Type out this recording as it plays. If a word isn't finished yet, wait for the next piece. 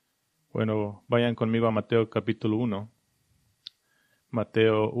Bueno, vayan conmigo a Mateo capítulo 1.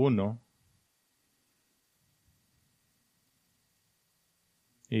 Mateo 1.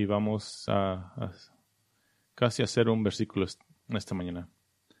 Y vamos a casi hacer un versículo esta mañana.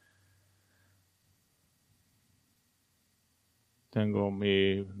 Tengo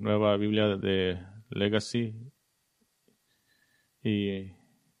mi nueva Biblia de Legacy y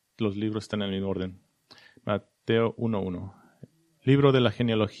los libros están en el orden. Mateo 1:1. Libro de la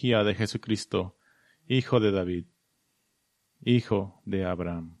genealogía de Jesucristo, hijo de David, hijo de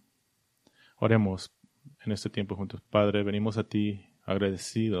Abraham. Oremos en este tiempo juntos. Padre, venimos a ti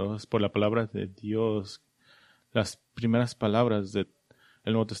agradecidos por la palabra de Dios, las primeras palabras del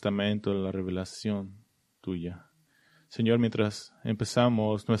Nuevo Testamento, la revelación tuya. Señor, mientras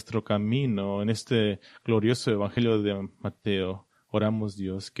empezamos nuestro camino en este glorioso Evangelio de Mateo, oramos,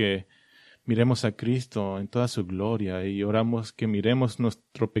 Dios, que miremos a Cristo en toda su gloria y oramos que miremos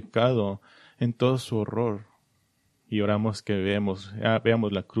nuestro pecado en todo su horror y oramos que veamos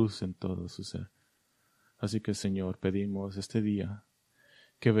la cruz en todo su ser. Así que, Señor, pedimos este día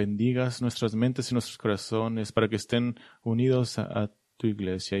que bendigas nuestras mentes y nuestros corazones para que estén unidos a tu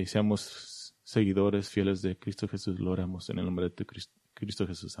iglesia y seamos seguidores fieles de Cristo Jesús. Lo oramos en el nombre de Cristo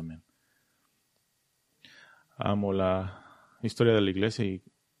Jesús. Amén. Amo la historia de la iglesia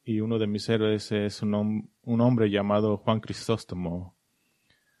y uno de mis héroes es un hombre llamado Juan Crisóstomo.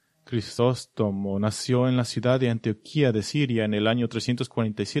 Crisóstomo nació en la ciudad de Antioquía de Siria en el año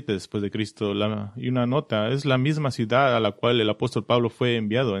 347 después de Cristo. Y una nota, es la misma ciudad a la cual el apóstol Pablo fue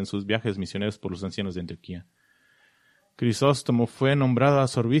enviado en sus viajes misioneros por los ancianos de Antioquía. Crisóstomo fue nombrado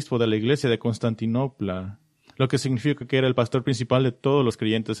arzobispo de la iglesia de Constantinopla, lo que significa que era el pastor principal de todos los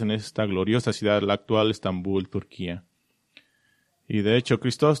creyentes en esta gloriosa ciudad, la actual Estambul, Turquía. Y de hecho,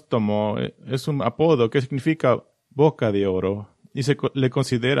 Crisóstomo es un apodo que significa boca de oro, y se le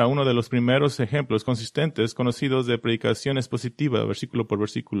considera uno de los primeros ejemplos consistentes conocidos de predicación expositiva, versículo por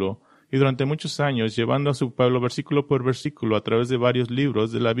versículo, y durante muchos años, llevando a su pueblo versículo por versículo a través de varios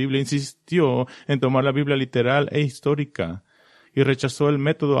libros de la Biblia, insistió en tomar la Biblia literal e histórica, y rechazó el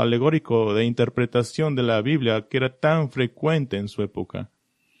método alegórico de interpretación de la Biblia que era tan frecuente en su época.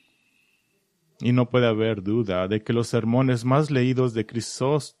 Y no puede haber duda de que los sermones más leídos de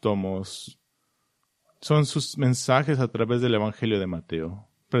Crisóstomo son sus mensajes a través del Evangelio de Mateo.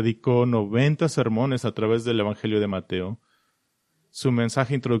 Predicó 90 sermones a través del Evangelio de Mateo. Su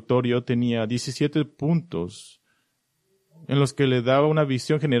mensaje introductorio tenía 17 puntos en los que le daba una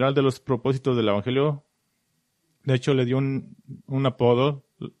visión general de los propósitos del Evangelio. De hecho, le dio un apodo,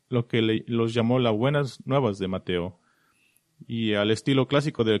 lo que los llamó las buenas nuevas de Mateo. Y al estilo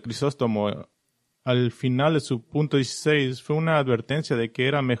clásico de Crisóstomo, al final de su punto 16 fue una advertencia de que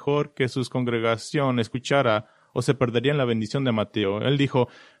era mejor que su congregación escuchara o se perderían la bendición de Mateo. Él dijo,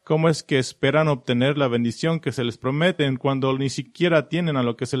 ¿cómo es que esperan obtener la bendición que se les prometen cuando ni siquiera atienden a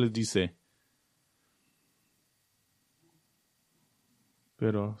lo que se les dice?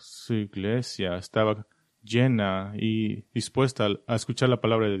 Pero su iglesia estaba llena y dispuesta a escuchar la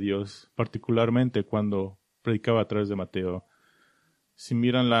palabra de Dios, particularmente cuando predicaba a través de Mateo. Si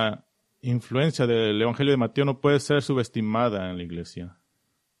miran la influencia del Evangelio de Mateo no puede ser subestimada en la iglesia.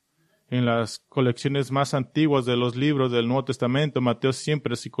 En las colecciones más antiguas de los libros del Nuevo Testamento, Mateo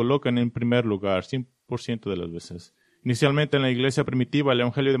siempre se coloca en primer lugar, 100% de las veces. Inicialmente en la iglesia primitiva, el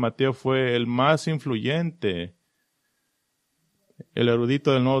Evangelio de Mateo fue el más influyente. El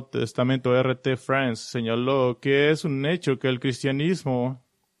erudito del Nuevo Testamento R.T. France señaló que es un hecho que el cristianismo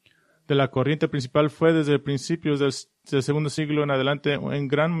de la corriente principal fue desde principios del segundo siglo en adelante en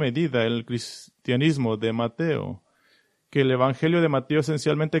gran medida el cristianismo de Mateo, que el Evangelio de Mateo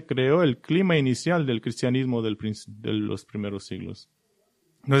esencialmente creó el clima inicial del cristianismo de los primeros siglos.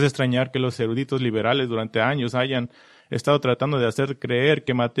 No es de extrañar que los eruditos liberales durante años hayan estado tratando de hacer creer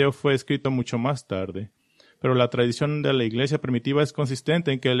que Mateo fue escrito mucho más tarde, pero la tradición de la iglesia primitiva es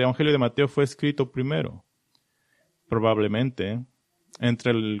consistente en que el Evangelio de Mateo fue escrito primero. Probablemente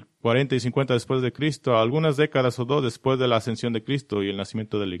entre el 40 y 50 después de Cristo, algunas décadas o dos después de la ascensión de Cristo y el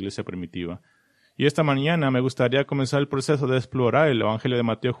nacimiento de la iglesia primitiva. Y esta mañana me gustaría comenzar el proceso de explorar el Evangelio de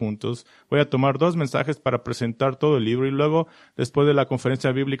Mateo juntos. Voy a tomar 2 mensajes para presentar todo el libro y luego, después de la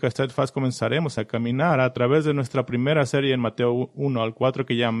conferencia bíblica Steadfast, comenzaremos a caminar a través de nuestra primera serie en Mateo 1 al 4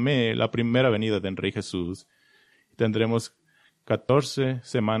 que llamé La Primera Venida del Rey Jesús. Tendremos 14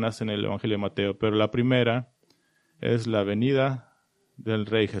 semanas en el Evangelio de Mateo, pero la primera es la venida del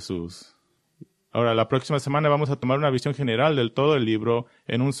Rey Jesús. Ahora, la próxima semana vamos a tomar una visión general del todo el libro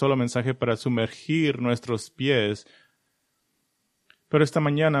en un solo mensaje para sumergir nuestros pies. Pero esta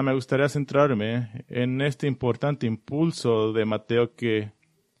mañana me gustaría centrarme en este importante impulso de Mateo que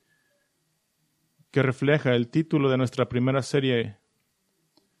que refleja el título de nuestra primera serie,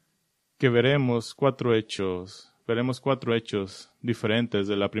 que veremos 4 hechos. Veremos 4 hechos diferentes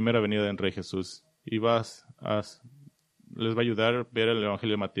de la primera venida del Rey Jesús. Y les va a ayudar a ver el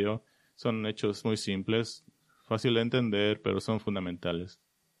Evangelio de Mateo. Son hechos muy simples, fácil de entender, pero son fundamentales.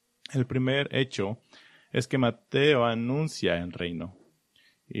 El primer hecho es que Mateo anuncia el reino.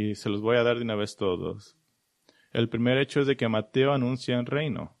 Y se los voy a dar de una vez todos. El primer hecho es de que Mateo anuncia el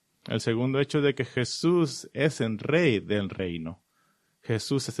reino. El segundo hecho es de que Jesús es el rey del reino.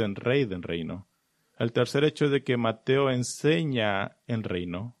 Jesús es el rey del reino. El tercer hecho es de que Mateo enseña el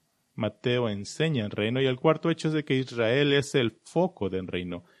reino. Mateo enseña el reino. Y el cuarto hecho es de que Israel es el foco del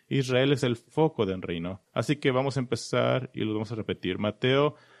reino. Israel es el foco del reino. Así que vamos a empezar y lo vamos a repetir.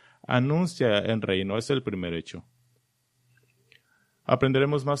 Mateo anuncia el reino. Es el primer hecho.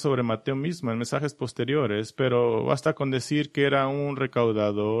 Aprenderemos más sobre Mateo mismo en mensajes posteriores, pero basta con decir que era un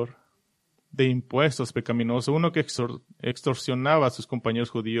recaudador de impuestos pecaminoso, uno que extorsionaba a sus compañeros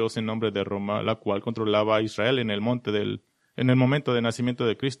judíos en nombre de Roma, la cual controlaba a Israel en el momento del nacimiento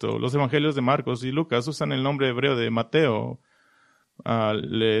de Cristo. Los evangelios de Marcos y Lucas usan el nombre hebreo de Mateo,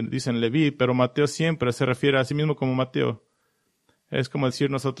 le dicen Leví, pero Mateo siempre se refiere a sí mismo como Mateo. Es como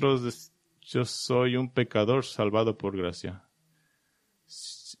decir nosotros, yo soy un pecador salvado por gracia.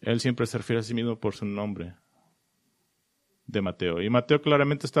 Él siempre se refiere a sí mismo por su nombre de Mateo. Y Mateo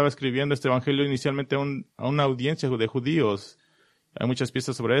claramente estaba escribiendo este evangelio inicialmente a una audiencia de judíos. Hay muchas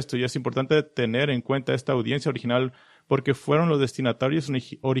piezas sobre esto y es importante tener en cuenta esta audiencia original porque fueron los destinatarios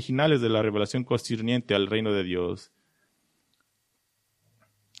originales de la revelación concerniente al reino de Dios.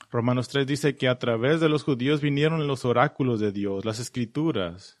 Romanos 3 dice que a través de los judíos vinieron los oráculos de Dios, las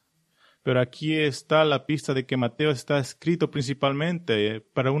escrituras. Pero aquí está la pista de que Mateo está escrito principalmente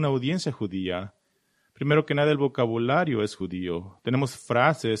para una audiencia judía. Primero que nada, el vocabulario es judío. Tenemos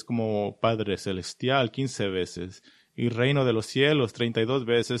frases como Padre Celestial 15 veces y Reino de los Cielos 32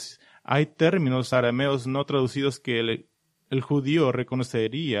 veces. Hay términos arameos no traducidos que el judío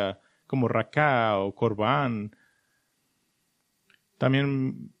reconocería como Raká o Corbán.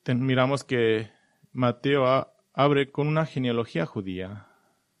 También miramos que Mateo abre con una genealogía judía.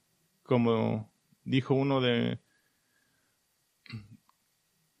 Como dijo uno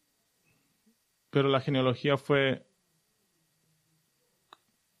pero la genealogía fue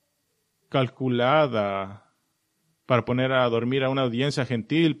calculada para poner a dormir a una audiencia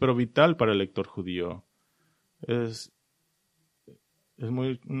gentil, pero vital para el lector judío. Es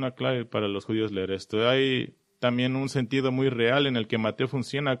una clave para los judíos leer esto. Hay también un sentido muy real en el que Mateo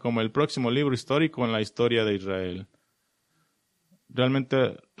funciona como el próximo libro histórico en la historia de Israel.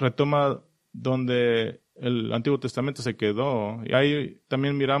 Realmente retoma donde el Antiguo Testamento se quedó. Y ahí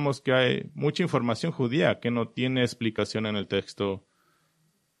también miramos que hay mucha información judía que no tiene explicación en el texto.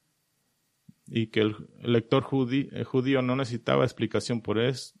 Y que el lector judío no necesitaba explicaciones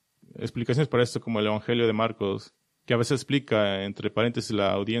para esto, como el Evangelio de Marcos, que a veces explica, entre paréntesis,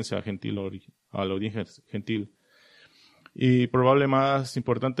 la audiencia gentil a la audiencia gentil. Y probable más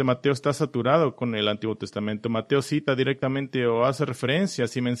importante, Mateo está saturado con el Antiguo Testamento. Mateo cita directamente o hace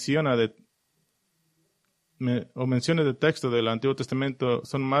referencias y menciones de texto del Antiguo Testamento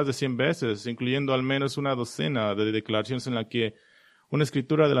son más de 100 veces, incluyendo al menos una docena de declaraciones en las que una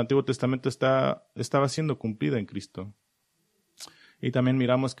escritura del Antiguo Testamento estaba siendo cumplida en Cristo. Y también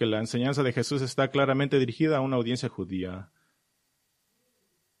miramos que la enseñanza de Jesús está claramente dirigida a una audiencia judía.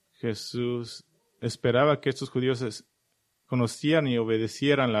 Jesús esperaba que estos judíos conocieran y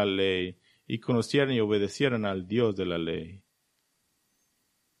obedecieran la ley, y conocieran y obedecieran al Dios de la ley.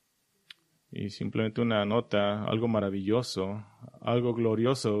 Y simplemente una nota, algo maravilloso, algo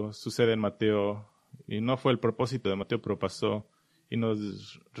glorioso sucede en Mateo, y no fue el propósito de Mateo, pero pasó, y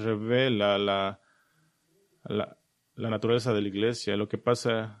nos revela la naturaleza de la iglesia. Lo que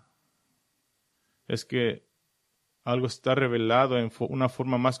pasa es que algo está revelado en una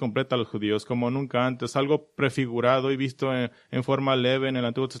forma más completa a los judíos, como nunca antes. Algo prefigurado y visto en forma leve en el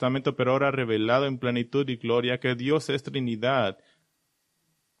Antiguo Testamento, pero ahora revelado en plenitud y gloria, que Dios es Trinidad,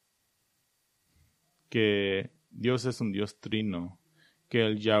 que Dios es un Dios trino, que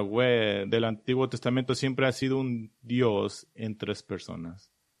el Yahweh del Antiguo Testamento siempre ha sido un Dios en 3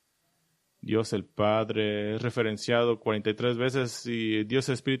 personas. Dios el Padre es referenciado 43 veces y Dios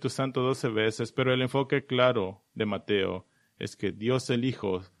Espíritu Santo 12 veces, pero el enfoque claro de Mateo es que Dios el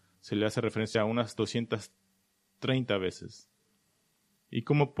Hijo se le hace referencia a unas 230 veces. ¿Y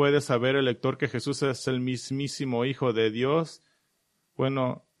cómo puede saber el lector que Jesús es el mismísimo Hijo de Dios?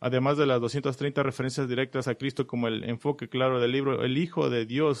 Bueno, además de las 230 referencias directas a Cristo como el enfoque claro del libro, el Hijo de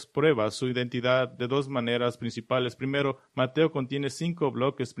Dios prueba su identidad de dos maneras principales. Primero, Mateo contiene 5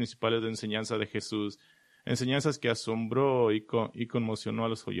 bloques principales de enseñanza de Jesús, enseñanzas que asombró y conmocionó a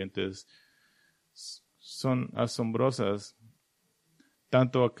los oyentes. Son asombrosas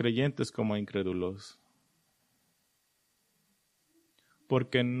tanto a creyentes como a incrédulos,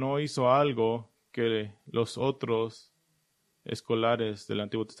 porque no hizo algo que los otros escolares del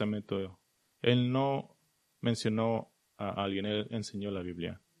Antiguo Testamento. Él no mencionó a alguien, él enseñó la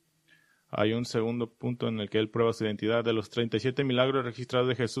Biblia. Hay un segundo punto en el que él prueba su identidad. De los 37 milagros registrados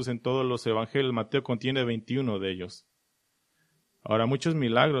de Jesús en todos los evangelios, Mateo contiene 21 de ellos. Ahora, muchos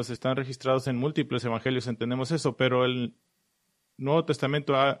milagros están registrados en múltiples evangelios, entendemos eso, pero el Nuevo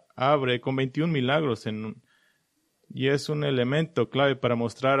Testamento abre con 21 milagros y es un elemento clave para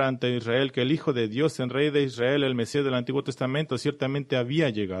mostrar ante Israel que el Hijo de Dios, el Rey de Israel, el Mesías del Antiguo Testamento, ciertamente había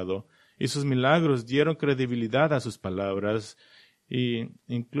llegado. Y sus milagros dieron credibilidad a sus palabras. Y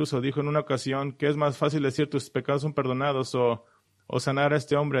incluso dijo en una ocasión que es más fácil decir tus pecados son perdonados o sanar a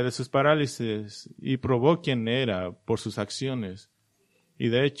este hombre de sus parálisis. Y probó quién era por sus acciones. Y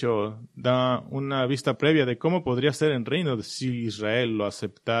de hecho da una vista previa de cómo podría ser el reino si Israel lo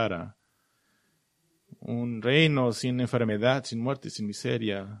aceptara. Un reino sin enfermedad, sin muerte, sin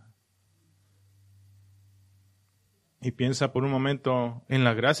miseria. Y piensa por un momento en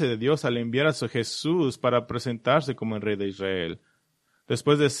la gracia de Dios al enviar a su Jesús para presentarse como el Rey de Israel.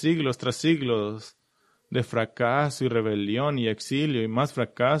 Después de siglos tras siglos de fracaso y rebelión y exilio y más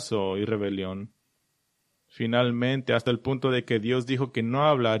fracaso y rebelión, finalmente hasta el punto de que Dios dijo que no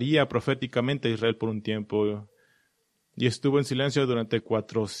hablaría proféticamente a Israel por un tiempo y estuvo en silencio durante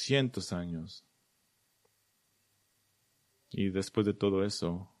 400 años. Y después de todo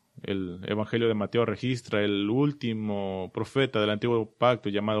eso, el Evangelio de Mateo registra el último profeta del Antiguo Pacto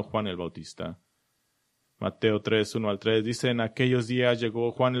llamado Juan el Bautista. Mateo 3, 1-3 dice: en aquellos días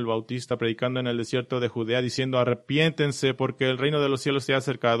llegó Juan el Bautista predicando en el desierto de Judea, diciendo: arrepiéntense porque el reino de los cielos se ha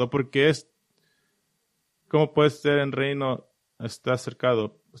acercado. ¿Cómo puede ser el reino está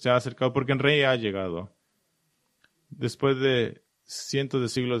acercado? Se ha acercado porque el rey ha llegado. Después de cientos de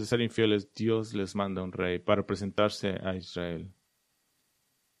siglos de ser infieles, Dios les manda un rey para presentarse a Israel.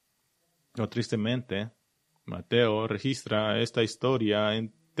 O tristemente, Mateo registra esta historia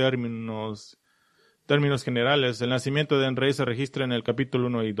en términos generales. El nacimiento del rey se registra en el capítulo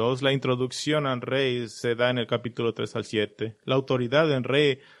 1 y 2. La introducción al rey se da en el capítulo 3 al 7. La autoridad del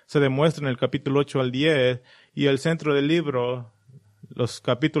rey se demuestra en el capítulo 8 al 10. Y el centro del libro, los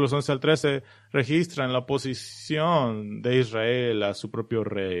capítulos 11 al 13, registran la oposición de Israel a su propio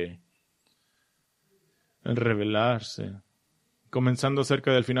rey. El rebelarse. Comenzando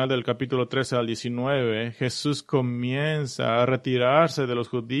cerca del final del capítulo 13 al 19, Jesús comienza a retirarse de los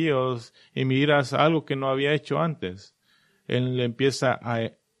judíos y miras algo que no había hecho antes. Él empieza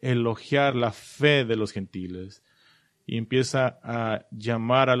a elogiar la fe de los gentiles y empieza a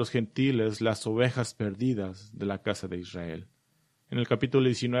llamar a los gentiles las ovejas perdidas de la casa de Israel. En el capítulo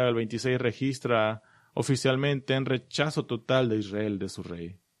 19 al 26 registra oficialmente en rechazo total de Israel de su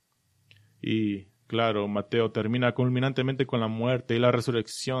rey. Y claro, Mateo termina culminantemente con la muerte y la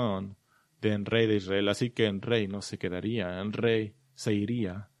resurrección del rey de Israel. Así que el rey no se quedaría, el rey se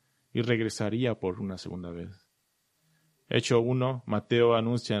iría y regresaría por una segunda vez. Hecho 1, Mateo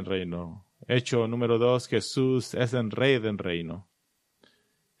anuncia el reino. Hecho número 2, Jesús es el rey del reino.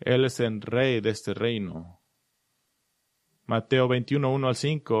 Él es el rey de este reino. Mateo 21, 1 al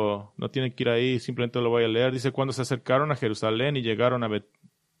 5, no tienen que ir ahí, simplemente lo voy a leer. Dice: cuando se acercaron a Jerusalén y llegaron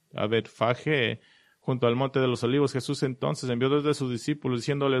a Betfagé, junto al monte de los olivos, Jesús entonces envió 2 de sus discípulos,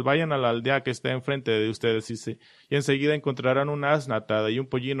 diciéndoles: vayan a la aldea que está enfrente de ustedes y enseguida encontrarán una asna atada y un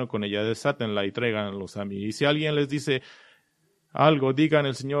pollino con ella, desátenla y tráiganlos a mí. Y si alguien les dice algo, digan: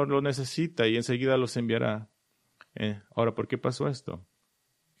 el Señor lo necesita, y enseguida los enviará. Ahora, ¿por qué pasó esto?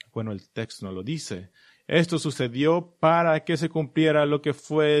 Bueno, el texto no lo dice. Esto sucedió para que se cumpliera lo que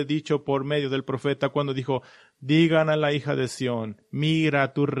fue dicho por medio del profeta cuando dijo: digan a la hija de Sión,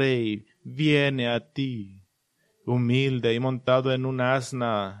 mira, tu rey viene a ti, humilde y montado en un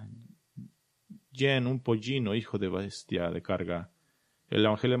asna, lleno un pollino, hijo de bestia de carga. El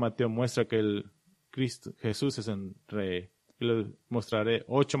Evangelio de Mateo muestra que Jesús es el rey. Y les mostraré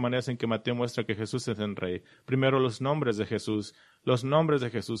 8 maneras en que Mateo muestra que Jesús es el rey. Primero, los nombres de Jesús. Los nombres de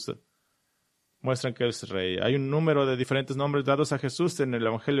Jesús muestran que es rey. Hay un número de diferentes nombres dados a Jesús en el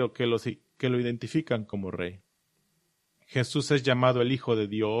Evangelio que lo identifican como rey. Jesús es llamado el Hijo de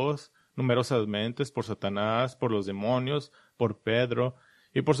Dios numerosamente por Satanás, por los demonios, por Pedro,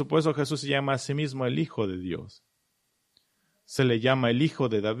 y por supuesto Jesús se llama a sí mismo el Hijo de Dios. se le llama el hijo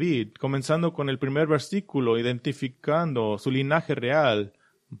de David, comenzando con el primer versículo, identificando su linaje real.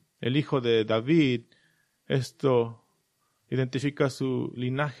 El hijo de David, esto identifica su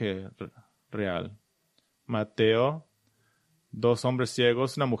linaje real. Mateo, 2 hombres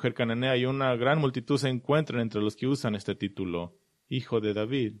ciegos, una mujer cananea y una gran multitud se encuentran entre los que usan este título, hijo de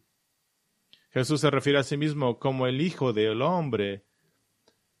David. Jesús se refiere a sí mismo como el hijo del hombre,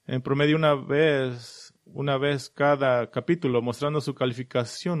 en promedio una vez cada capítulo, mostrando su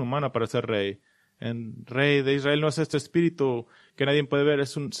calificación humana para ser rey. El rey de Israel no es este espíritu que nadie puede ver,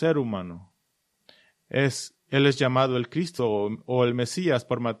 es un ser humano. Él es llamado el Cristo o el Mesías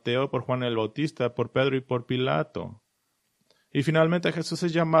por Mateo, por Juan el Bautista, por Pedro y por Pilato. Y finalmente Jesús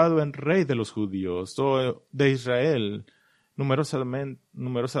es llamado el Rey de los judíos o de Israel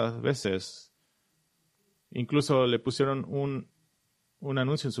numerosas veces. Incluso le pusieron un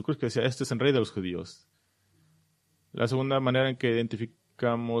anuncio en su cruz que decía, este es el Rey de los judíos. La segunda manera en que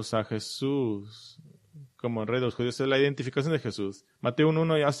identificamos a Jesús como el Rey de los judíos es la identificación de Jesús. Mateo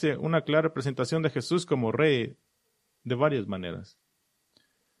 1:1 hace una clara presentación de Jesús como Rey de varias maneras.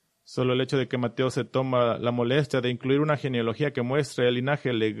 Solo el hecho de que Mateo se toma la molestia de incluir una genealogía que muestre el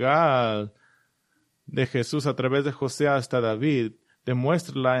linaje legal de Jesús a través de José hasta David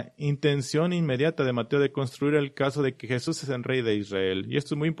demuestra la intención inmediata de Mateo de construir el caso de que Jesús es el Rey de Israel. Y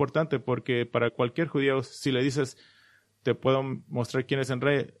esto es muy importante porque para cualquier judío, si le dices, te puedo mostrar quién es el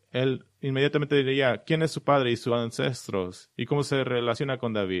Rey, él inmediatamente diría, ¿quién es su padre y sus ancestros? ¿Y cómo se relaciona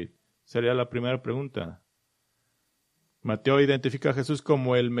con David? Sería la primera pregunta. Mateo identifica a Jesús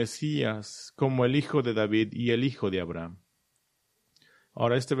como el Mesías, como el hijo de David y el hijo de Abraham.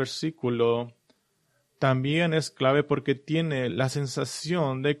 Ahora, este versículo también es clave porque tiene la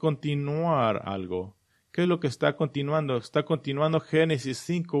sensación de continuar algo. ¿Qué es lo que está continuando? Está continuando Génesis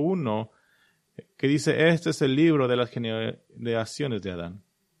 5:1, que dice, este es el libro de las generaciones de Adán.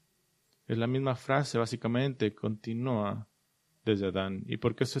 Es la misma frase, básicamente, continúa desde Adán. ¿Y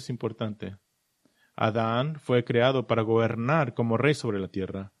por qué eso es importante? Adán fue creado para gobernar como rey sobre la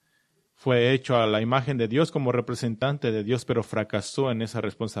tierra. Fue hecho a la imagen de Dios como representante de Dios, pero fracasó en esa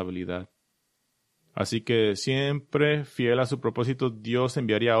responsabilidad. Así que siempre fiel a su propósito, Dios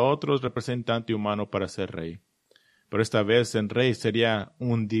enviaría a otro representante humano para ser rey. Pero esta vez el rey sería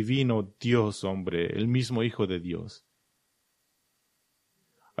un divino Dios hombre, el mismo Hijo de Dios.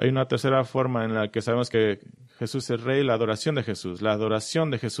 Hay una tercera forma en la que sabemos que Jesús es rey, la adoración de Jesús. La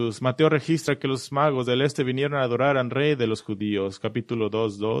adoración de Jesús. Mateo registra que los magos del este vinieron a adorar al rey de los judíos, capítulo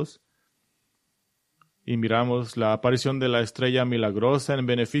 2:2. Y miramos la aparición de la estrella milagrosa en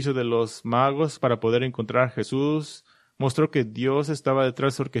beneficio de los magos para poder encontrar a Jesús. Mostró que Dios estaba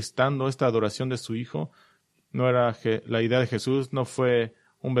detrás orquestando esta adoración de su Hijo. No era la idea de Jesús, no fue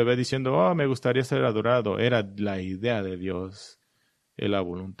un bebé diciendo, oh, me gustaría ser adorado. Era la idea de Dios, la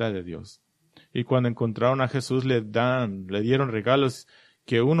voluntad de Dios. Y cuando encontraron a Jesús le dieron regalos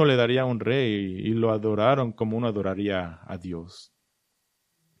que uno le daría a un rey y lo adoraron como uno adoraría a Dios.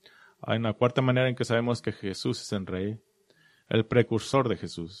 Hay una cuarta manera en que sabemos que Jesús es el rey, el precursor de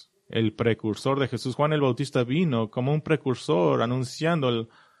Jesús. El precursor de Jesús. Juan el Bautista vino como un precursor anunciando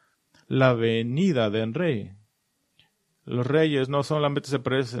la venida del rey. Los reyes no solamente se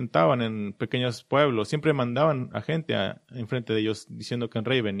presentaban en pequeños pueblos, siempre mandaban a gente enfrente de ellos diciendo que el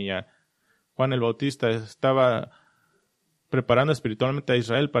rey venía. Juan el Bautista estaba preparando espiritualmente a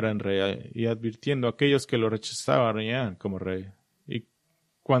Israel para el rey y advirtiendo a aquellos que lo rechazaban como rey. Y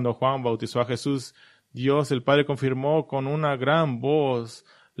cuando Juan bautizó a Jesús, Dios el Padre confirmó con una gran voz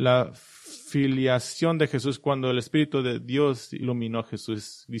la filiación de Jesús cuando el Espíritu de Dios iluminó a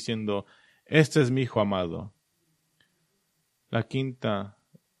Jesús diciendo, este es mi Hijo amado. El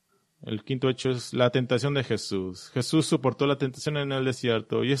quinto hecho es la tentación de Jesús. Jesús soportó la tentación en el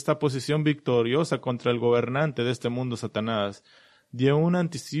desierto y esta posición victoriosa contra el gobernante de este mundo, Satanás, dio un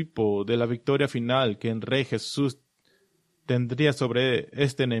anticipo de la victoria final que el Rey Jesús tendría sobre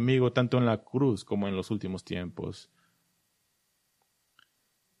este enemigo tanto en la cruz como en los últimos tiempos.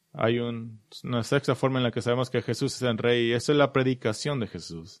 Hay una sexta forma en la que sabemos que Jesús es el Rey y esa es la predicación de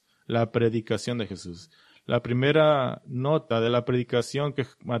Jesús. La predicación de Jesús. La primera nota de la predicación que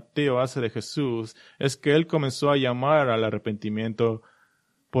Mateo hace de Jesús es que él comenzó a llamar al arrepentimiento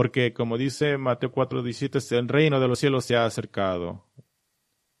porque, como dice Mateo 4:17, el reino de los cielos se ha acercado.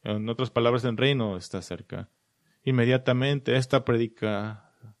 En otras palabras, el reino está cerca. Inmediatamente está predicando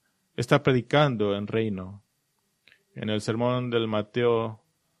el reino. En el sermón del Mateo,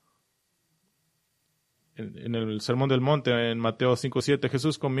 en el sermón del monte, en Mateo 5:7,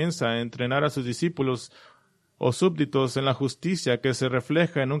 Jesús comienza a entrenar a sus discípulos o súbditos en la justicia que se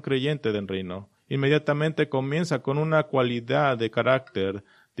refleja en un creyente del reino. inmediatamente comienza con una cualidad de carácter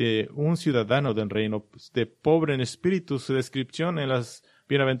de un ciudadano del reino, de pobre en espíritu. Su descripción en las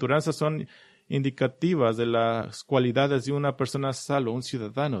bienaventuranzas son indicativas de las cualidades de una persona salva, un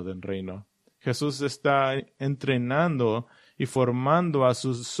ciudadano del reino. Jesús está entrenando y formando a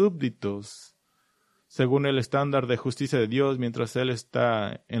sus súbditos según el estándar de justicia de Dios mientras Él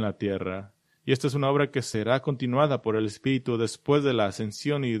está en la tierra. Y esta es una obra que será continuada por el Espíritu después de la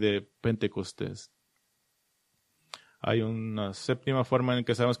ascensión y de Pentecostés. Hay una séptima forma en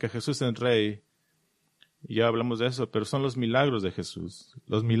que sabemos que Jesús es rey. Y ya hablamos de eso, pero son los milagros de Jesús.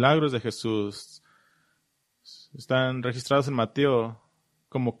 Los milagros de Jesús están registrados en Mateo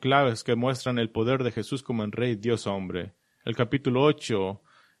como claves que muestran el poder de Jesús como en rey, Dios hombre. El capítulo 8,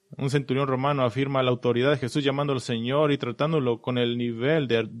 un centurión romano afirma la autoridad de Jesús llamándolo Señor y tratándolo con el nivel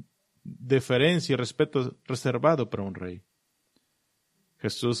de deferencia y respeto reservado para un rey.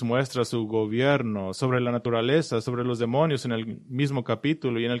 Jesús muestra su gobierno sobre la naturaleza, sobre los demonios en el mismo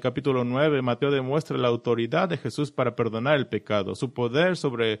capítulo. Y en el capítulo 9, Mateo demuestra la autoridad de Jesús para perdonar el pecado, su poder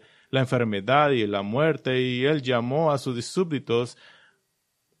sobre la enfermedad y la muerte. Y Él llamó a sus súbditos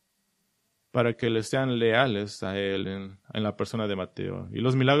para que les sean leales a Él en la persona de Mateo. Y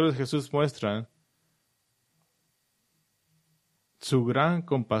los milagros de Jesús muestran su gran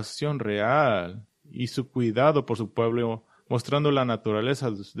compasión real y su cuidado por su pueblo, mostrando la naturaleza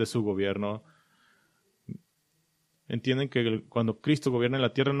de su gobierno. Entienden que cuando Cristo gobierna en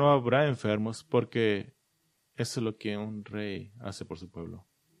la tierra no habrá enfermos, porque eso es lo que un rey hace por su pueblo.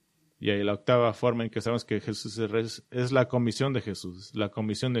 Y ahí la octava forma en que sabemos que Jesús es rey es la comisión de Jesús, la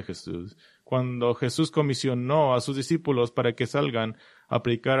comisión de Jesús. Cuando Jesús comisionó a sus discípulos para que salgan a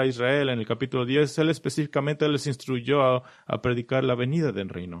predicar a Israel en el capítulo 10, Él específicamente les instruyó a predicar la venida del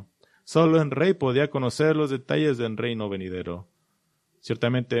reino. Solo el rey podía conocer los detalles del reino venidero.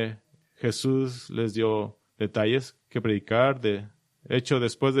 Ciertamente Jesús les dio detalles que predicar. De hecho,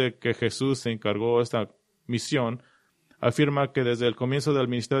 después de que Jesús se encargó esta misión, afirma que desde el comienzo del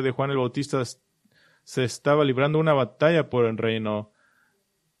ministerio de Juan el Bautista se estaba librando una batalla por el reino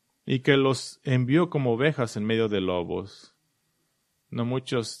y que los envió como ovejas en medio de lobos. No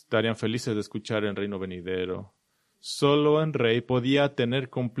muchos estarían felices de escuchar el reino venidero. Solo el rey podía tener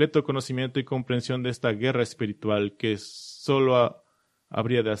completo conocimiento y comprensión de esta guerra espiritual que solo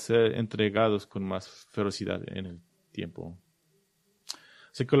habría de ser entregados con más ferocidad en el tiempo.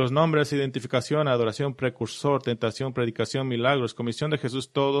 Así que los nombres, identificación, adoración, precursor, tentación, predicación, milagros, comisión de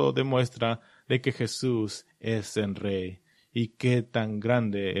Jesús, todo demuestra de que Jesús es el rey. ¿Y qué tan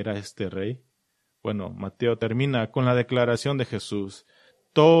grande era este rey? Bueno, Mateo termina con la declaración de Jesús.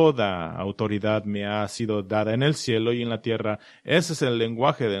 Toda autoridad me ha sido dada en el cielo y en la tierra. Ese es el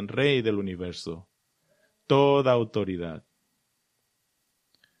lenguaje del rey del universo. Toda autoridad.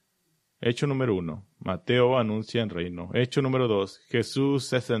 Hecho número 1. Mateo anuncia el reino. Hecho número 2.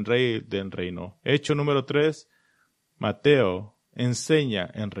 Jesús es el rey del reino. Hecho número 3. Mateo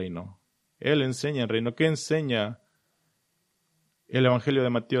enseña el reino. Él enseña el reino. ¿Qué enseña el Evangelio de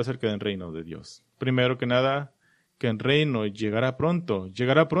Mateo acerca del reino de Dios? Primero que nada, que el reino llegará pronto.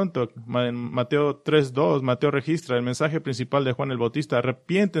 Llegará pronto. En Mateo 3:2, Mateo registra el mensaje principal de Juan el Bautista.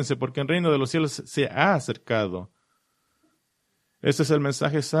 Arrepiéntense porque el reino de los cielos se ha acercado. Este es el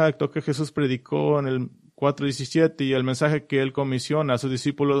mensaje exacto que Jesús predicó en el 4:17 y el mensaje que Él comisiona a sus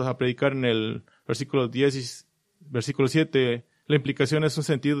discípulos a predicar en el versículo 10 y versículo 7. La implicación es un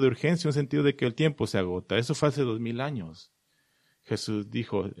sentido de urgencia, un sentido de que el tiempo se agota. Eso fue hace 2000 años. Jesús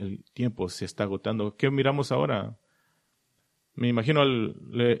dijo, el tiempo se está agotando. ¿Qué miramos ahora? Me imagino el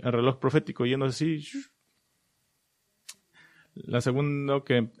reloj profético yendo así. La segunda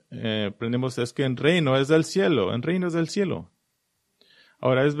que aprendemos es que el reino es del cielo. El reino es del cielo.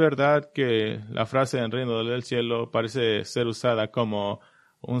 Ahora, es verdad que la frase en reino del cielo parece ser usada como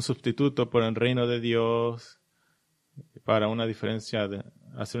un sustituto por el reino de Dios para hacer una diferencia,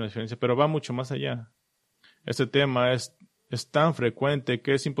 pero va mucho más allá. Este tema es tan frecuente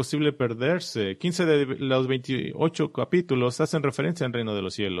que es imposible perderse. 15 de los 28 capítulos hacen referencia al reino de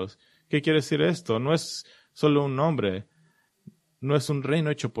los cielos. ¿Qué quiere decir esto? No es solo un nombre. No es un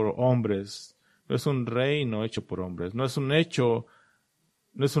reino hecho por hombres. No es un reino hecho por hombres. No es un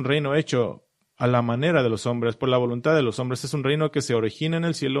reino hecho a la manera de los hombres, por la voluntad de los hombres. Es un reino que se origina en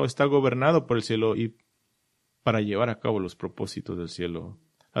el cielo, está gobernado por el cielo y para llevar a cabo los propósitos del cielo.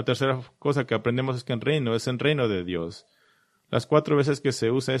 La tercera cosa que aprendemos es que el reino es el reino de Dios. Las 4 veces que se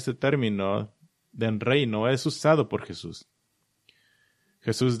usa este término de reino es usado por Jesús.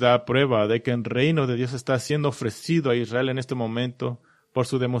 Jesús da prueba de que el reino de Dios está siendo ofrecido a Israel en este momento por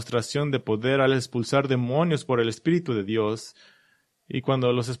su demostración de poder al expulsar demonios por el Espíritu de Dios. Y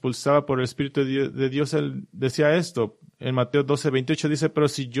cuando los expulsaba por el Espíritu de Dios, él decía esto. En Mateo 12:28 dice, pero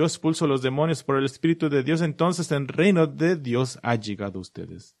si yo expulso los demonios por el Espíritu de Dios, entonces el reino de Dios ha llegado a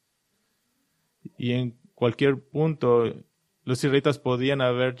ustedes. Y en cualquier punto, los israelitas podían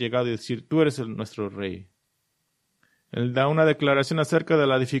haber llegado y decir, tú eres nuestro rey. Él da una declaración acerca de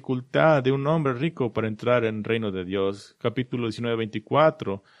la dificultad de un hombre rico para entrar en el reino de Dios. Capítulo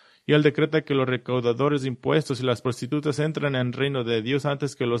 19:24. Y él decreta que los recaudadores de impuestos y las prostitutas entran en el reino de Dios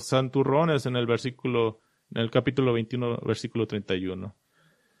antes que los santurrones en el capítulo 21, versículo 31.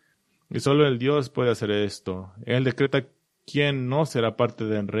 Y solo el Dios puede hacer esto. Él decreta quién no será parte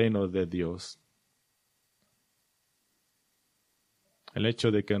del reino de Dios. El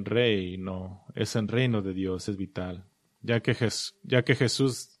hecho de que el reino es el reino de Dios es vital. Ya que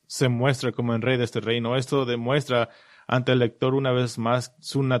Jesús se muestra como el rey de este reino, esto demuestra ante el lector una vez más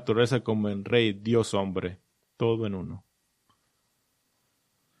su naturaleza como el rey, Dios hombre, todo en uno.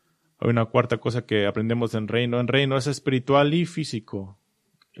 Hay una cuarta cosa que aprendemos en reino. En reino es espiritual y físico.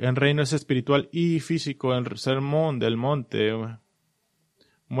 En reino es espiritual y físico. El sermón del monte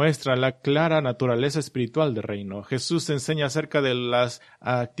muestra la clara naturaleza espiritual del reino. Jesús enseña acerca de las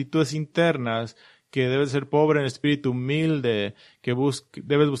actitudes internas, que debes ser pobre en espíritu, humilde, que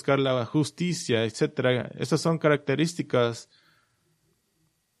debes buscar la justicia, etc. Estas son características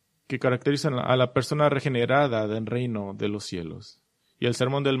que caracterizan a la persona regenerada del reino de los cielos. Y el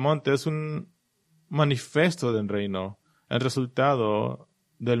Sermón del Monte es un manifiesto del reino, el resultado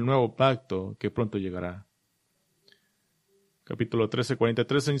del nuevo pacto que pronto llegará. Capítulo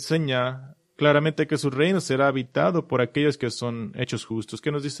 13:43 enseña claramente que su reino será habitado por aquellos que son hechos justos. ¿Qué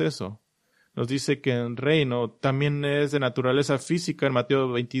nos dice eso? Nos dice que el reino también es de naturaleza física. En Mateo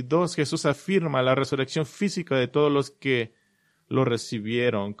 22, Jesús afirma la resurrección física de todos los que lo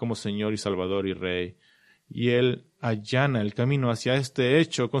recibieron como Señor y Salvador y Rey. Y Él allana el camino hacia este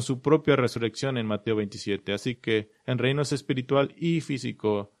hecho con su propia resurrección en Mateo 27. Así que el reino es espiritual y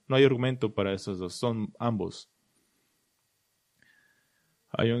físico. No hay argumento para esos dos, son ambos.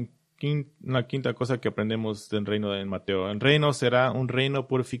 Hay una quinta cosa que aprendemos del reino de Mateo. El reino será un reino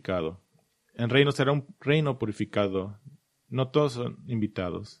purificado. El reino será un reino purificado. No todos son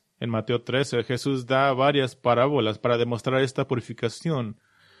invitados. En Mateo 13, Jesús da varias parábolas para demostrar esta purificación.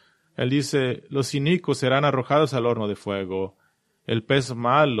 Él dice, los inicuos serán arrojados al horno de fuego. El pez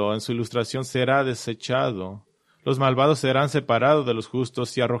malo, en su ilustración, será desechado. Los malvados serán separados de los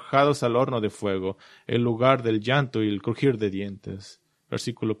justos y arrojados al horno de fuego, el lugar del llanto y el crujir de dientes.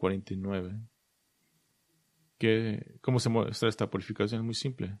 Versículo 49. ¿Cómo se muestra esta purificación? Es muy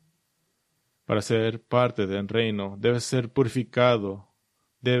simple. Para ser parte del reino, debes ser purificado,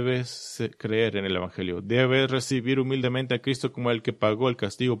 debes creer en el Evangelio, debes recibir humildemente a Cristo como el que pagó el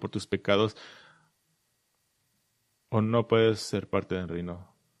castigo por tus pecados, o no puedes ser parte del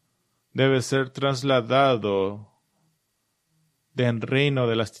reino. Debes ser trasladado del reino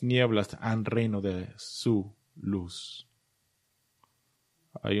de las tinieblas al reino de su luz.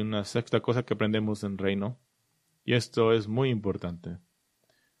 Hay una sexta cosa que aprendemos en reino, y esto es muy importante.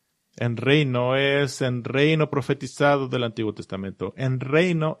 El reino es el reino profetizado del Antiguo Testamento. El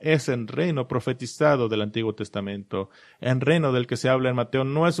reino es el reino profetizado del Antiguo Testamento. El reino del que se habla en Mateo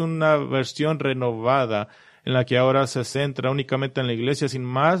no es una versión renovada en la que ahora se centra únicamente en la iglesia sin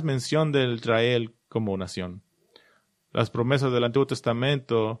más mención de Israel como nación. Las promesas del Antiguo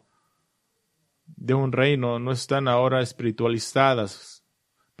Testamento de un reino no están ahora espiritualizadas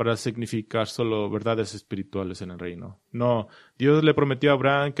para significar solo verdades espirituales en el reino. No, Dios le prometió a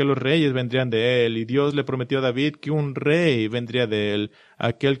Abraham que los reyes vendrían de él, y Dios le prometió a David que un rey vendría de él,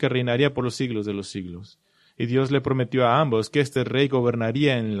 aquel que reinaría por los siglos de los siglos. Y Dios le prometió a ambos que este rey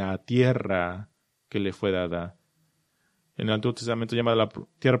gobernaría en la tierra que le fue dada. En el Antiguo Testamento llamada la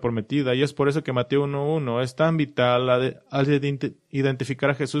tierra prometida, y es por eso que Mateo 1:1 es tan vital al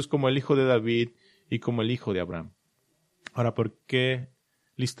identificar a Jesús como el hijo de David y como el hijo de Abraham. Ahora, ¿por qué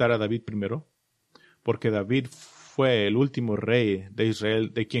listar a David primero? Porque David fue el último rey de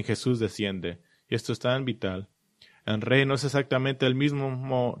Israel de quien Jesús desciende. Y esto es tan vital. El reino es exactamente el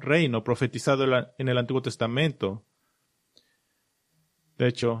mismo reino profetizado en el Antiguo Testamento. De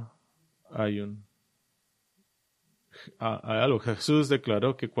hecho, hay algo. Jesús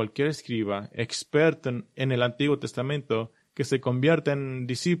declaró que cualquier escriba experto en el Antiguo Testamento que se convierta en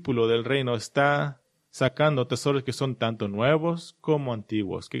discípulo del reino está sacando tesoros que son tanto nuevos como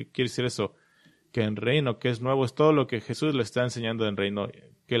antiguos. ¿Qué quiere decir eso? Que el reino que es nuevo es todo lo que Jesús le está enseñando en reino,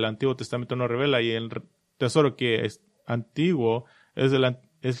 que el Antiguo Testamento no revela, y el tesoro que es antiguo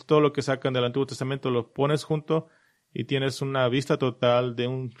es todo lo que sacan del Antiguo Testamento, lo pones junto y tienes una vista total de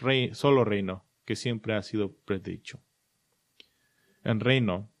un solo reino que siempre ha sido predicho. en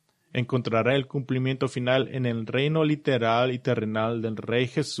reino, encontrará el cumplimiento final en el reino literal y terrenal del Rey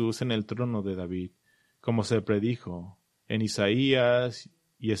Jesús en el trono de David, como se predijo en Isaías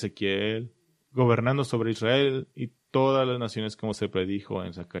y Ezequiel, gobernando sobre Israel y todas las naciones, como se predijo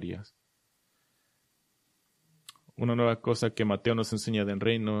en Zacarías. Una nueva cosa que Mateo nos enseña del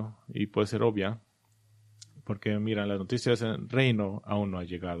reino, y puede ser obvia, porque mira, las noticias, el reino aún no ha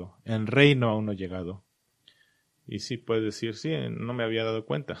llegado. El reino aún no ha llegado. Y sí, puedes decir, sí, no me había dado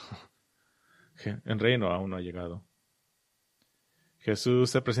cuenta. El reino aún no ha llegado. Jesús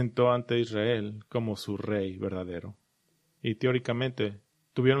se presentó ante Israel como su rey verdadero. Y teóricamente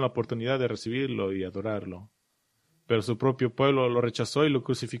tuvieron la oportunidad de recibirlo y adorarlo. Pero su propio pueblo lo rechazó y lo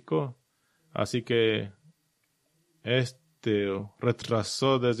crucificó. Así que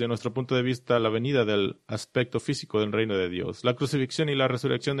retrasó desde nuestro punto de vista la venida del aspecto físico del reino de Dios. La crucifixión y la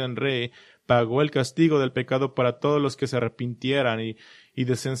resurrección del Rey pagó el castigo del pecado para todos los que se arrepintieran y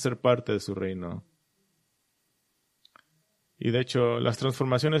deseen ser parte de su reino. Y de hecho, las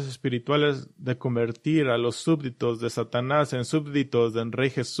transformaciones espirituales de convertir a los súbditos de Satanás en súbditos del Rey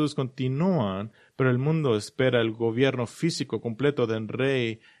Jesús continúan, pero el mundo espera el gobierno físico completo del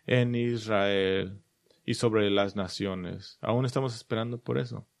Rey en Israel y sobre las naciones. Aún estamos esperando por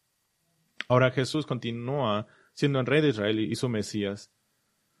eso. Ahora Jesús continúa siendo el Rey de Israel y su Mesías.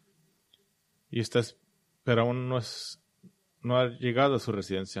 Pero aún no ha llegado a su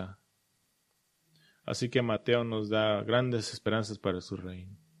residencia. Así que Mateo nos da grandes esperanzas para su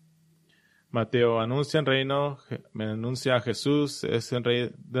reino. Mateo anuncia a Jesús, es el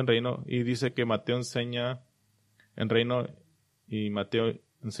Rey del reino, y dice que Mateo enseña el reino, y Mateo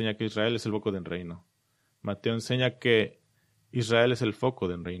enseña que Israel es el foco del reino. Mateo enseña que Israel es el foco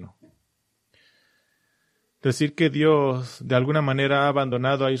del reino. Decir que Dios de alguna manera ha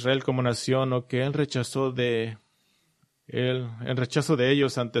abandonado a Israel como nación, o que el rechazo de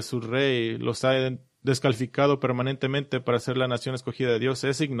ellos ante su rey los ha descalificado permanentemente para ser la nación escogida de Dios,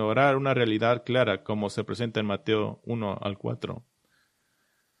 es ignorar una realidad clara como se presenta en Mateo 1 al 4.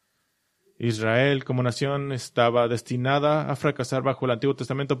 Israel como nación estaba destinada a fracasar bajo el Antiguo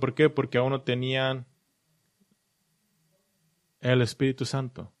Testamento. ¿Por qué? Porque aún no tenían el Espíritu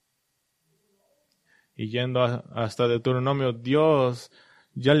Santo. Y yendo hasta Deuteronomio, Dios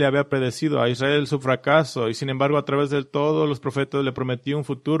ya le había predecido a Israel su fracaso, y sin embargo a través de todos los profetas le prometió un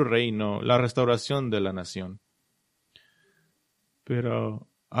futuro reino, la restauración de la nación. Pero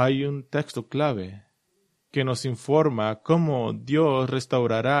hay un texto clave que nos informa cómo Dios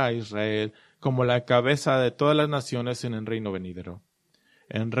restaurará a Israel como la cabeza de todas las naciones en el reino venidero.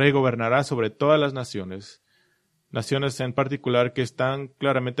 El rey gobernará sobre todas las naciones en particular que están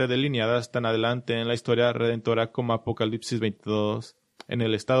claramente delineadas tan adelante en la historia redentora como Apocalipsis 22. En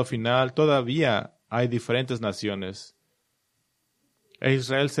el estado final todavía hay diferentes naciones. E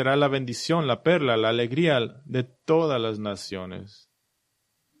Israel será la bendición, la perla, la alegría de todas las naciones.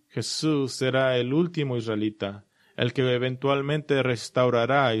 Jesús será el último israelita, el que eventualmente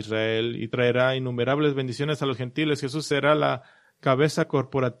restaurará a Israel y traerá innumerables bendiciones a los gentiles. Jesús será la cabeza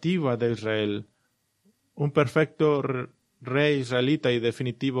corporativa de Israel, un perfecto rey israelita y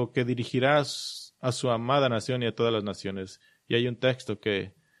definitivo que dirigirá a su amada nación y a todas las naciones. Y hay un texto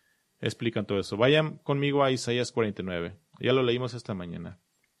que explica todo eso. Vayan conmigo a Isaías 49. Ya lo leímos esta mañana.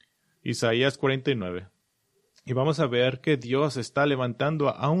 Isaías 49. Y vamos a ver que Dios está levantando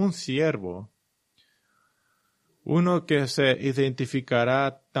a un siervo, uno que se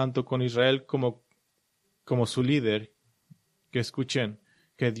identificará tanto con Israel como su líder. Que escuchen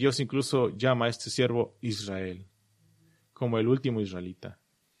que Dios incluso llama a este siervo Israel, como el último israelita.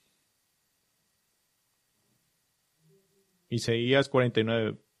 Isaías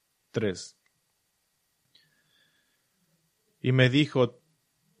 49, 3. Y me dijo: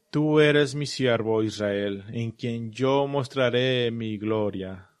 Tú eres mi siervo Israel, en quien yo mostraré mi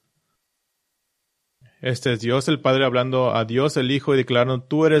gloria. Este es Dios el Padre hablando a Dios el Hijo y declarando: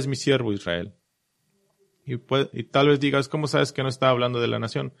 Tú eres mi siervo Israel. Y tal vez digas: ¿cómo sabes que no está hablando de la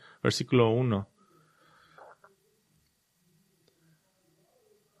nación? Versículo 1.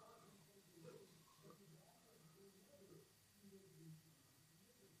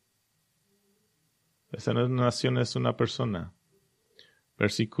 Esa no es una nación, es una persona.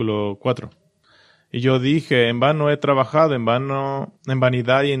 Versículo 4. Y yo dije: en vano he trabajado, en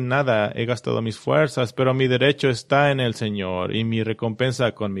vanidad y en nada he gastado mis fuerzas, pero mi derecho está en el Señor y mi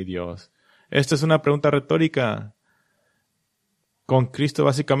recompensa con mi Dios. Esta es una pregunta retórica, con Cristo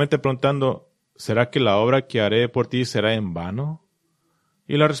básicamente preguntando: ¿será que la obra que haré por ti será en vano?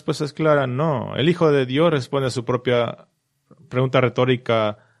 Y la respuesta es clara: no. El Hijo de Dios responde a su propia pregunta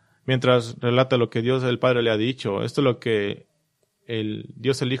retórica mientras relata lo que Dios el Padre le ha dicho. Esto es lo que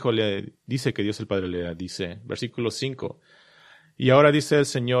Dios el Hijo le dice que Dios el Padre le dice. Versículo 5. Y ahora dice el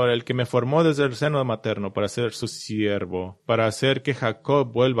Señor, el que me formó desde el seno materno para ser su siervo, para hacer que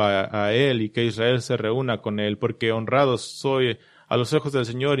Jacob vuelva a él y que Israel se reúna con él, porque honrado soy a los ojos del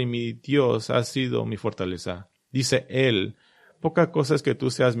Señor y mi Dios ha sido mi fortaleza. Dice él, poca cosa es que tú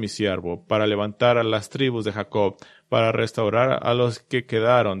seas mi siervo, para levantar a las tribus de Jacob, para restaurar a los que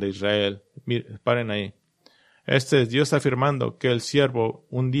quedaron de Israel. Miren, paren ahí. Este es Dios afirmando que el siervo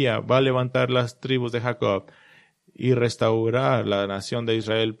un día va a levantar las tribus de Jacob y restaurar la nación de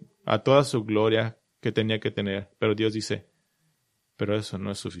Israel a toda su gloria que tenía que tener. Pero Dios dice, pero eso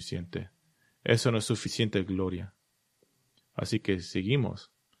no es suficiente. Eso no es suficiente gloria. Así que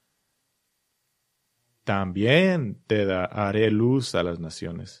seguimos. También haré luz a las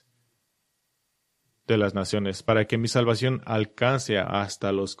naciones, de las naciones, para que mi salvación alcance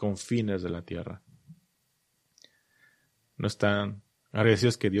hasta los confines de la tierra. ¿No están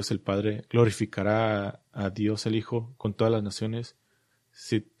agradecidos que Dios el Padre glorificará a Dios el Hijo con todas las naciones?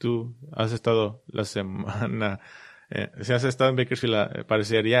 Si tú has estado la semana, si has estado en Bakersfield,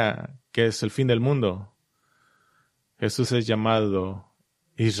 parecería que es el fin del mundo. Jesús es llamado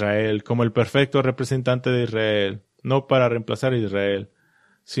Israel como el perfecto representante de Israel, no para reemplazar a Israel,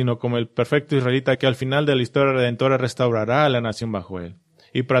 sino como el perfecto israelita que al final de la historia redentora restaurará a la nación bajo él.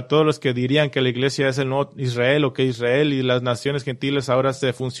 Y para todos los que dirían que la iglesia es el nuevo Israel o que Israel y las naciones gentiles ahora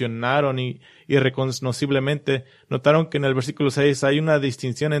se fusionaron y irreconociblemente, notaron que en el versículo 6 hay una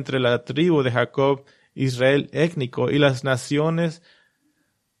distinción entre la tribu de Jacob, Israel étnico, y las naciones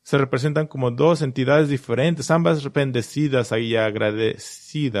se representan como dos entidades diferentes, ambas bendecidas y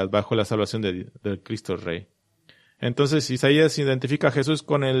agradecidas bajo la salvación del Cristo Rey. Entonces Isaías identifica a Jesús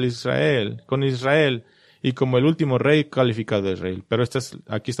con Israel, y como el último rey calificado de Israel. Pero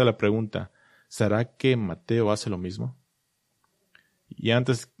aquí está la pregunta. ¿Será que Mateo hace lo mismo? Y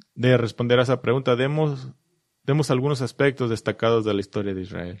antes de responder a esa pregunta, demos algunos aspectos destacados de la historia de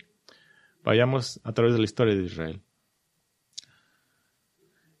Israel. Vayamos a través de la historia de Israel.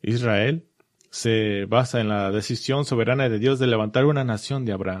 Israel se basa en la decisión soberana de Dios de levantar una nación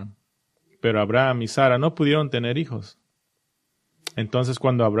de Abraham. Pero Abraham y Sara no pudieron tener hijos. Entonces,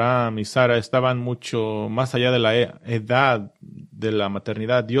 cuando Abraham y Sara estaban mucho más allá de la edad de la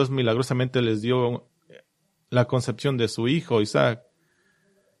maternidad, Dios milagrosamente les dio la concepción de su hijo Isaac.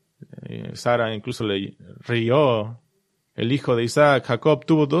 Sara incluso le rió. El hijo de Isaac, Jacob,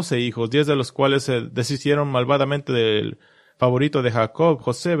 tuvo 12 hijos, 10 de los cuales se deshicieron malvadamente del favorito de Jacob,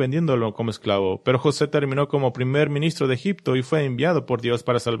 José, vendiéndolo como esclavo. Pero José terminó como primer ministro de Egipto y fue enviado por Dios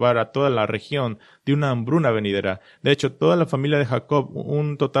para salvar a toda la región de una hambruna venidera. De hecho, toda la familia de Jacob,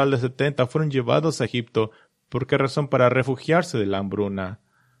 un total de 70, fueron llevados a Egipto. ¿Por qué razón? Para refugiarse de la hambruna.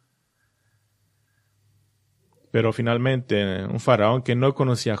 Pero finalmente, un faraón que no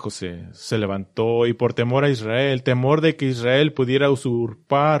conocía a José se levantó y por temor a Israel, temor de que Israel pudiera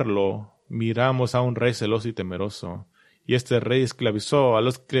usurparlo, miramos a un rey celoso y temeroso. Y este rey esclavizó a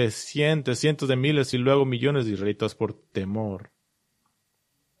los crecientes cientos de miles y luego millones de israelitas por temor.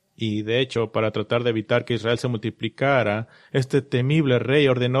 Y de hecho, para tratar de evitar que Israel se multiplicara, este temible rey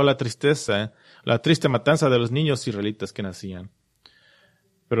ordenó la triste matanza de los niños israelitas que nacían.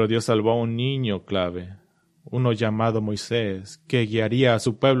 Pero Dios salvó a un niño clave, uno llamado Moisés, que guiaría a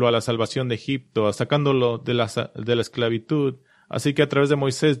su pueblo a la salvación de Egipto, sacándolo de la esclavitud. Así que a través de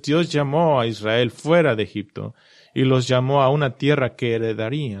Moisés, Dios llamó a Israel fuera de Egipto y los llamó a una tierra que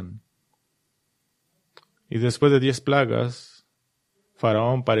heredarían. Y después de 10 plagas,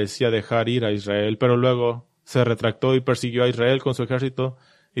 Faraón parecía dejar ir a Israel, pero luego se retractó y persiguió a Israel con su ejército,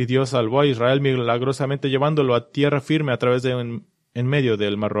 y Dios salvó a Israel milagrosamente llevándolo a tierra firme a través de en medio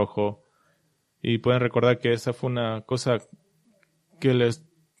del Mar Rojo. Y pueden recordar que esa fue una cosa que les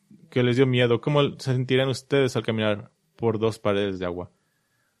dio miedo. ¿Cómo se sentirían ustedes al caminar por 2 paredes de agua?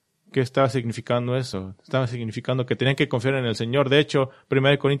 ¿Qué estaba significando eso? Estaba significando que tenían que confiar en el Señor. De hecho,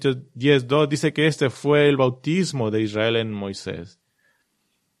 1 Corintios 10:2 dice que este fue el bautismo de Israel en Moisés.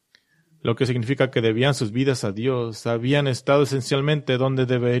 Lo que significa que debían sus vidas a Dios. Habían estado esencialmente donde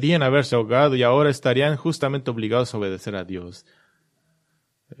deberían haberse ahogado y ahora estarían justamente obligados a obedecer a Dios.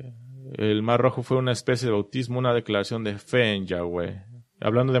 El Mar Rojo fue una especie de bautismo, una declaración de fe en Yahweh.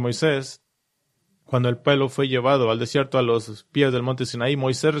 Hablando de Moisés, cuando el pueblo fue llevado al desierto a los pies del monte Sinaí,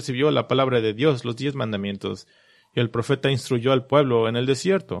 Moisés recibió la palabra de Dios, los 10 mandamientos, y el profeta instruyó al pueblo en el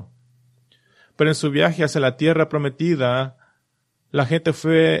desierto. Pero en su viaje hacia la tierra prometida, la gente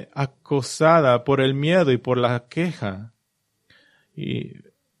fue acosada por el miedo y por la queja.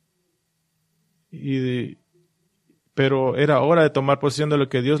 Pero pero era hora de tomar posesión de lo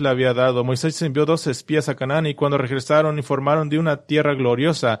que Dios le había dado. Moisés envió 12 espías a Canaán y cuando regresaron informaron de una tierra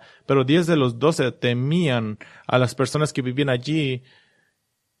gloriosa, pero 10 de los 12 temían a las personas que vivían allí,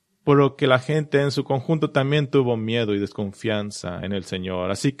 por lo que la gente en su conjunto también tuvo miedo y desconfianza en el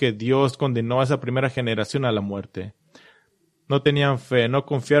Señor. Así que Dios condenó a esa primera generación a la muerte. No tenían fe, no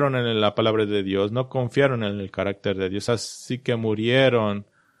confiaron en la palabra de Dios, no confiaron en el carácter de Dios, así que murieron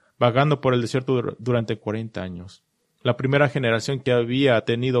vagando por el desierto durante 40 años. La primera generación que había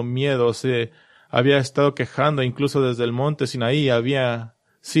tenido miedo se había estado quejando, incluso desde el monte Sinaí había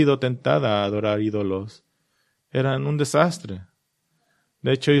sido tentada a adorar ídolos. Eran un desastre.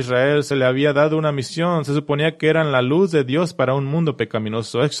 De hecho, a Israel se le había dado una misión. Se suponía que eran la luz de Dios para un mundo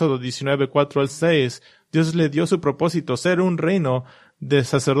pecaminoso. Éxodo 19, 4 al 6. Dios le dio su propósito, ser un reino de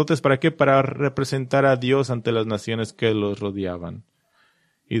sacerdotes. ¿Para qué? Para representar a Dios ante las naciones que los rodeaban.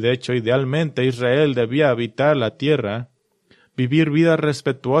 Y de hecho, idealmente, Israel debía habitar la tierra, vivir vidas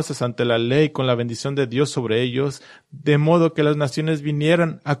respetuosas ante la ley con la bendición de Dios sobre ellos, de modo que las naciones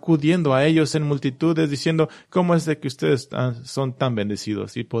vinieran acudiendo a ellos en multitudes, diciendo, ¿cómo es de que ustedes son tan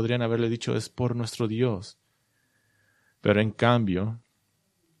bendecidos? Y podrían haberle dicho, es por nuestro Dios. Pero en cambio,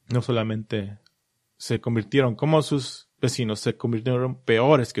 no solamente se convirtieron como sus vecinos, se convirtieron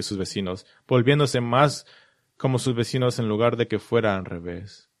peores que sus vecinos, volviéndose más como sus vecinos en lugar de que fuera al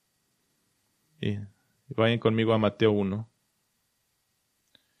revés. Y vayan conmigo a Mateo 1.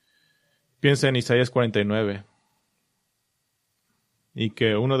 Piensa en Isaías 49. Y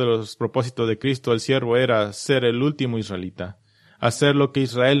que uno de los propósitos de Cristo, el siervo, era ser el último israelita. Hacer lo que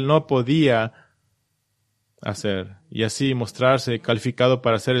Israel no podía hacer. Y así mostrarse calificado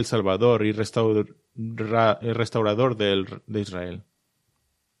para ser el Salvador y el restaurador de Israel.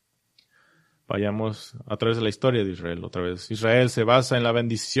 Vayamos a través de la historia de Israel otra vez. Israel se basa en la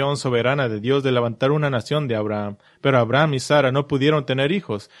bendición soberana de Dios de levantar una nación de Abraham. Pero Abraham y Sara no pudieron tener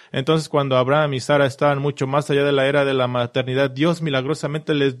hijos. Entonces, cuando Abraham y Sara estaban mucho más allá de la era de la maternidad, Dios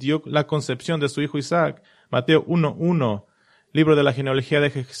milagrosamente les dio la concepción de su hijo Isaac. Mateo 1:1. Libro de la genealogía de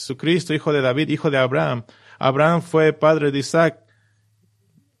Jesucristo, hijo de David, hijo de Abraham. Abraham fue padre de Isaac.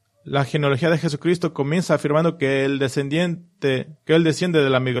 La genealogía de Jesucristo comienza afirmando que él desciende de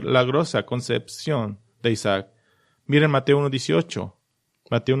la milagrosa concepción de Isaac. Miren Mateo 1:18.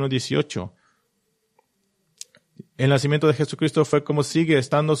 Mateo 1:18. El nacimiento de Jesucristo fue como sigue,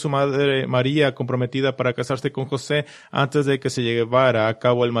 estando su madre María comprometida para casarse con José, antes de que se llevara a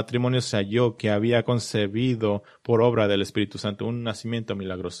cabo el matrimonio se halló que había concebido por obra del Espíritu Santo, un nacimiento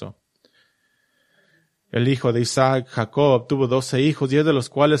milagroso. El hijo de Isaac, Jacob, tuvo 12 hijos, 10 de los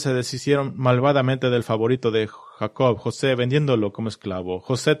cuales se deshicieron malvadamente del favorito de Jacob, José, vendiéndolo como esclavo.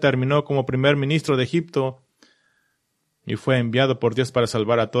 José terminó como primer ministro de Egipto y fue enviado por Dios para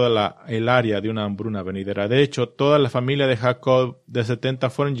salvar a toda el área de una hambruna venidera. De hecho, toda la familia de Jacob de 70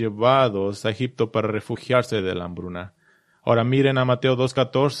 fueron llevados a Egipto para refugiarse de la hambruna. Ahora miren a Mateo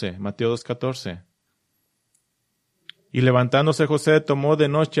 2:14. Mateo 2:14. Y levantándose José tomó de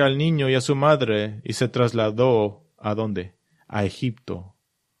noche al niño y a su madre y se trasladó ¿a dónde? A Egipto.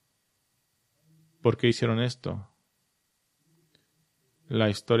 ¿Por qué hicieron esto? La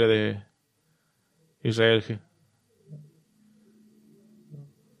historia de Israel.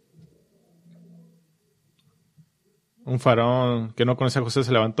 Un faraón que no conocía a José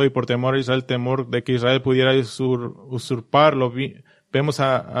se levantó y por temor a Israel, temor de que Israel pudiera usurparlo, vemos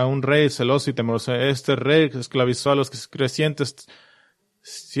a un rey celoso y temeroso. Este rey esclavizó a los crecientes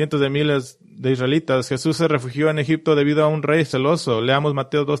cientos de miles de israelitas. Jesús se refugió en Egipto debido a un rey celoso. Leamos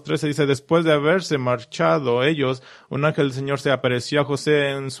Mateo 2:13. Dice, después de haberse marchado ellos, un ángel del Señor se apareció a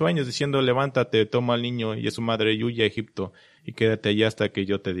José en sueños diciendo, levántate, toma al niño y a su madre y huye a Egipto y quédate allí hasta que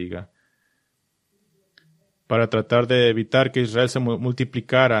yo te diga. Para tratar de evitar que Israel se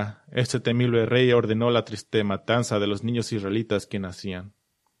multiplicara, este temible rey ordenó la triste matanza de los niños israelitas que nacían.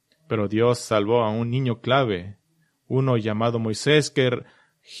 Pero Dios salvó a un niño clave, uno llamado Moisés, que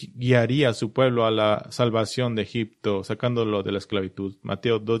guiaría a su pueblo a la salvación de Egipto, sacándolo de la esclavitud.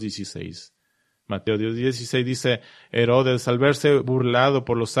 Mateo 2:16. Mateo 2:16 dice, Herodes, al verse burlado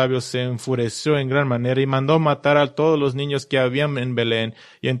por los sabios, se enfureció en gran manera y mandó matar a todos los niños que habían en Belén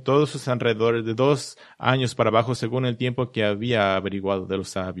y en todos sus alrededores de 2 años para abajo, según el tiempo que había averiguado de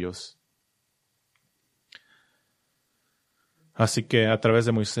los sabios. Así que a través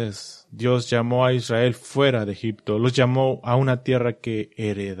de Moisés, Dios llamó a Israel fuera de Egipto, los llamó a una tierra que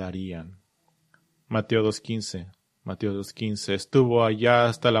heredarían. Mateo 2:15. Mateo 2:15. Estuvo allá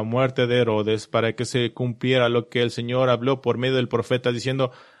hasta la muerte de Herodes para que se cumpliera lo que el Señor habló por medio del profeta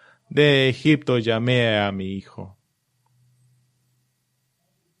diciendo, de Egipto llamé a mi hijo.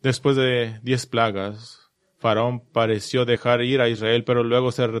 Después de 10 plagas, Faraón pareció dejar ir a Israel, pero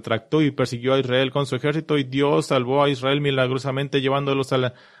luego se retractó y persiguió a Israel con su ejército, y Dios salvó a Israel milagrosamente llevándolos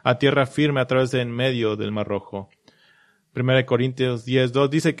a tierra firme a través de en medio del Mar Rojo. 1 Corintios 10:2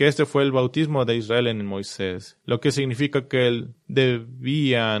 dice que este fue el bautismo de Israel en Moisés, lo que significa que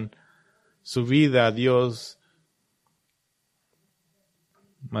debían su vida a Dios.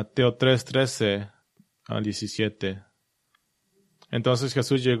 Mateo 3:13 al 17. Entonces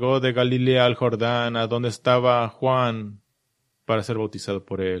Jesús llegó de Galilea al Jordán, a donde estaba Juan, para ser bautizado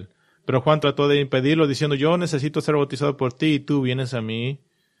por él. Pero Juan trató de impedirlo, diciendo: yo necesito ser bautizado por ti, y tú vienes a mí.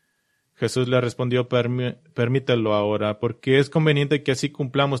 Jesús le respondió: permítelo ahora, porque es conveniente que así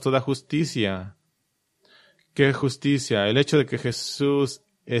cumplamos toda justicia. ¿Qué justicia? El hecho de que Jesús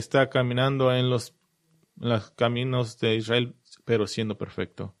está caminando en los caminos de Israel, pero siendo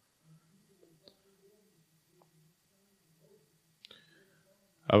perfecto.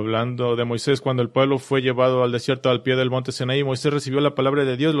 Hablando de Moisés, cuando el pueblo fue llevado al desierto al pie del monte Sinaí, Moisés recibió la palabra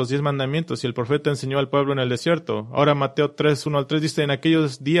de Dios, los 10 mandamientos, y el profeta enseñó al pueblo en el desierto. Ahora Mateo 3:1-3 dice: en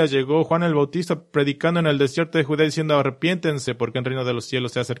aquellos días llegó Juan el Bautista predicando en el desierto de Judea, diciendo: arrepiéntense, porque el reino de los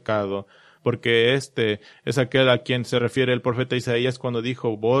cielos se ha acercado. Porque este es aquel a quien se refiere el profeta Isaías cuando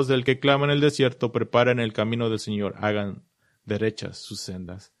dijo: voz del que clama en el desierto, preparen el camino del Señor, hagan derechas sus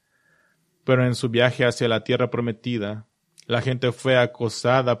sendas. Pero en su viaje hacia la tierra prometida, la gente fue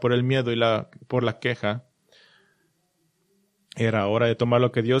acosada por el miedo y por la queja. Era hora de tomar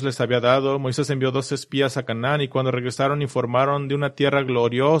lo que Dios les había dado. Moisés envió 2 espías a Canaán, y cuando regresaron informaron de una tierra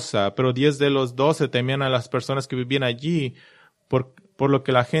gloriosa, pero 10 de los 12 temían a las personas que vivían allí, por lo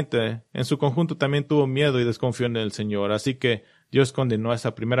que la gente en su conjunto también tuvo miedo y desconfió en el Señor. Así que Dios condenó a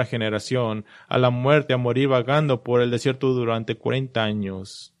esa primera generación a la muerte, a morir vagando por el desierto durante 40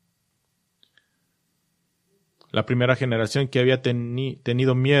 años. La primera generación que había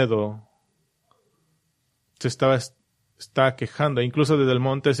tenido miedo se está quejando. Incluso desde el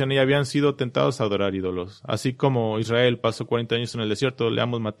monte Sinaí habían sido tentados a adorar ídolos. Así como Israel pasó 40 años en el desierto,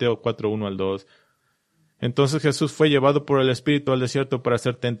 leamos Mateo 4:1-2. Entonces Jesús fue llevado por el Espíritu al desierto para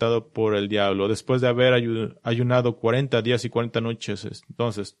ser tentado por el diablo. Después de haber ayunado 40 días y 40 noches,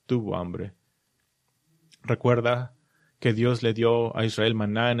 entonces tuvo hambre. ¿Recuerda que Dios le dio a Israel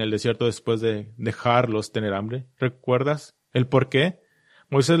maná en el desierto después de dejarlos tener hambre? ¿Recuerdas el por qué?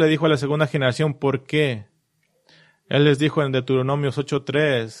 Moisés le dijo a la segunda generación por qué. Él les dijo en Deuteronomios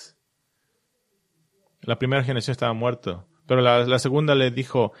 8:3. La primera generación estaba muerta, pero la segunda le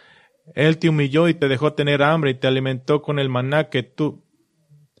dijo: Él te humilló y te dejó tener hambre y te alimentó con el maná que tú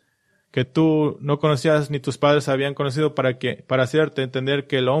no conocías ni tus padres habían conocido, para hacerte entender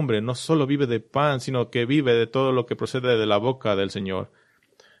que el hombre no solo vive de pan, sino que vive de todo lo que procede de la boca del Señor.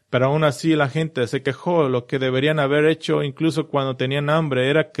 Pero aún así la gente se quejó. Lo que deberían haber hecho incluso cuando tenían hambre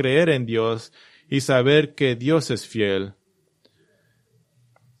era creer en Dios y saber que Dios es fiel.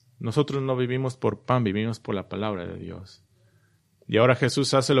 Nosotros no vivimos por pan, vivimos por la palabra de Dios. Y ahora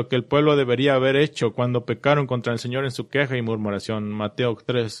Jesús hace lo que el pueblo debería haber hecho cuando pecaron contra el Señor en su queja y murmuración. Mateo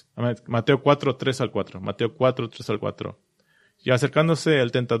 4:3-4. Mateo 4:3-4. Y acercándose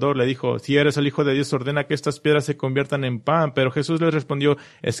el tentador le dijo: si eres el Hijo de Dios, ordena que estas piedras se conviertan en pan. Pero Jesús les respondió: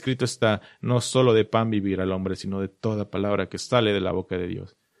 escrito está, no solo de pan vivirá el hombre, sino de toda palabra que sale de la boca de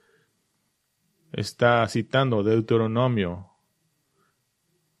Dios. Está citando Deuteronomio.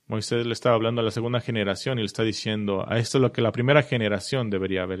 Moisés le estaba hablando a la segunda generación y le está diciendo: a esto es lo que la primera generación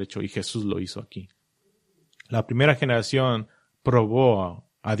debería haber hecho, y Jesús lo hizo aquí. La primera generación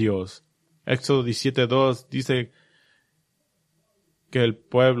probó a Dios. Éxodo 17:2 dice que el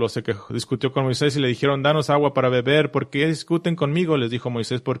pueblo discutió con Moisés y le dijeron: danos agua para beber. ¿Por qué discuten conmigo?, les dijo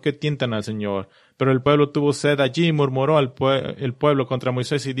Moisés. ¿Por qué tientan al Señor? Pero el pueblo tuvo sed allí y murmuró el pueblo contra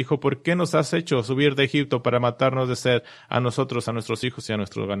Moisés y dijo: ¿por qué nos has hecho subir de Egipto para matarnos de sed a nosotros, a nuestros hijos y a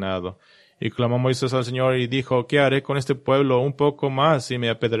nuestro ganado? Y clamó Moisés al Señor y dijo: ¿qué haré con este pueblo? Un poco más y me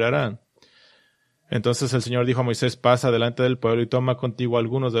apedrearán. Entonces el Señor dijo a Moisés: pasa delante del pueblo y toma contigo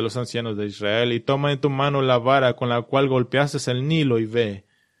algunos de los ancianos de Israel y toma en tu mano la vara con la cual golpeaste el Nilo y ve.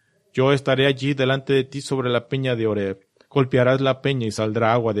 Yo estaré allí delante de ti sobre la peña de Horeb. Golpearás la peña y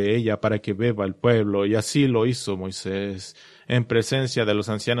saldrá agua de ella para que beba el pueblo. Y así lo hizo Moisés en presencia de los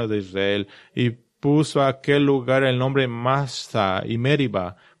ancianos de Israel, y puso a aquel lugar el nombre Masa y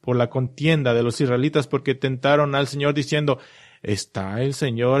Meriba por la contienda de los israelitas, porque tentaron al Señor diciendo: ¿está el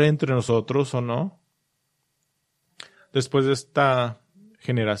Señor entre nosotros o no? Después de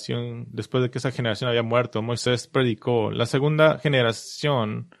que esa generación había muerto, Moisés predicó la segunda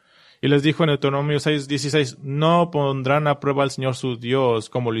generación y les dijo en Deuteronomio 6:16: no pondrán a prueba al Señor su Dios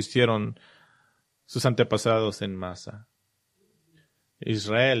como lo hicieron sus antepasados en Masa.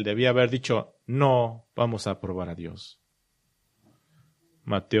 Israel debía haber dicho: no vamos a probar a Dios.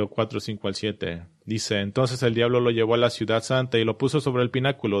 Mateo 4, 5 al 7 dice: Entonces el diablo lo llevó a la ciudad santa y lo puso sobre el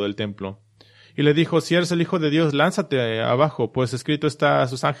pináculo del templo. Y le dijo: Si eres el Hijo de Dios, lánzate abajo, pues escrito está: a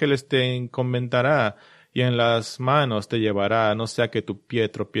sus ángeles te encomendará, y en las manos te llevará, no sea que tu pie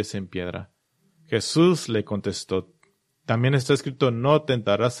tropiece en piedra. Jesús le contestó: También está escrito: no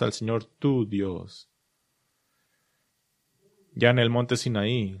tentarás al Señor tu Dios. Ya en el monte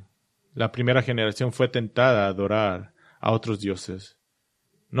Sinaí, la primera generación fue tentada a adorar a otros dioses.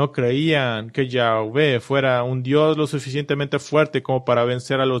 No creían que Yahvé fuera un Dios lo suficientemente fuerte como para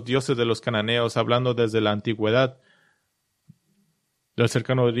vencer a los dioses de los cananeos, hablando desde la antigüedad del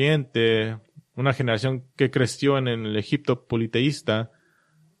cercano oriente, una generación que creció en el Egipto politeísta.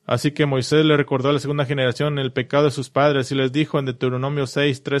 Así que Moisés le recordó a la segunda generación el pecado de sus padres y les dijo en Deuteronomio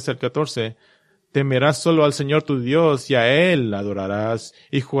 6, 13 al 14: Temerás solo al Señor tu Dios, y a Él adorarás,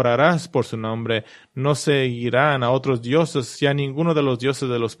 y jurarás por su nombre. No seguirán a otros dioses y a ninguno de los dioses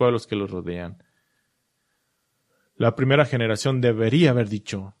de los pueblos que los rodean. La primera generación debería haber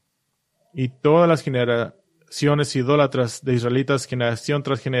dicho, y todas las generaciones idólatras de israelitas, generación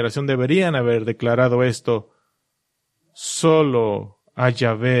tras generación, deberían haber declarado esto: solo a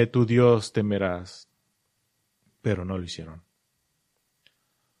Yahvé tu Dios temerás. Pero no lo hicieron.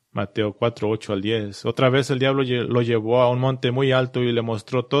 Mateo 4, 8 al 10. Otra vez el diablo lo llevó a un monte muy alto y le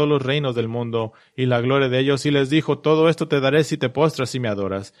mostró todos los reinos del mundo y la gloria de ellos, y les dijo: todo esto te daré si te postras y me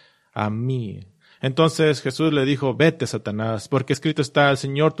adoras a mí. Entonces Jesús le dijo: vete, Satanás, porque escrito está: al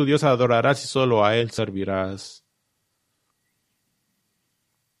Señor tu Dios adorarás y solo a Él servirás.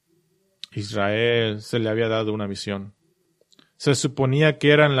 Israel se le había dado una misión. Se suponía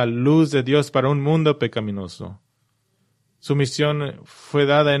que eran la luz de Dios para un mundo pecaminoso. Su misión fue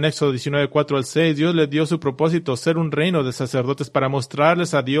dada en Éxodo 19, 4 al 6. Dios le dio su propósito: ser un reino de sacerdotes para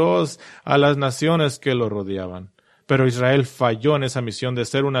mostrarles a Dios a las naciones que lo rodeaban. Pero Israel falló en esa misión de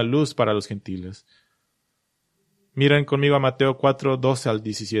ser una luz para los gentiles. Miren conmigo a Mateo 4, 12 al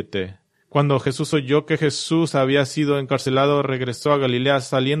 17. Cuando Jesús oyó que Jesús había sido encarcelado, regresó a Galilea.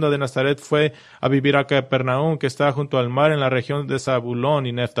 Saliendo de Nazaret, fue a vivir a Capernaum, que estaba junto al mar en la región de Zabulón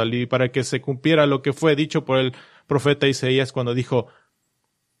y Neftalí, para que se cumpliera lo que fue dicho por el profeta Isaías cuando dijo: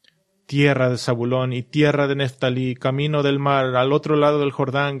 tierra de Zabulón y tierra de Neftalí, camino del mar, al otro lado del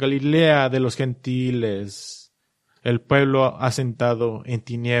Jordán, Galilea de los gentiles. El pueblo asentado en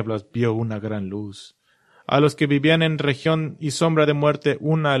tinieblas vio una gran luz. A los que vivían en región y sombra de muerte,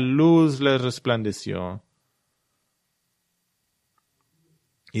 una luz les resplandeció.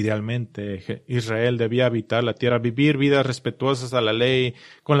 Idealmente, Israel debía habitar la tierra, vivir vidas respetuosas a la ley,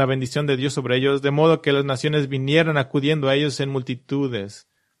 con la bendición de Dios sobre ellos, de modo que las naciones vinieran acudiendo a ellos en multitudes.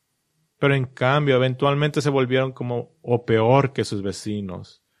 Pero en cambio, eventualmente se volvieron como o peor que sus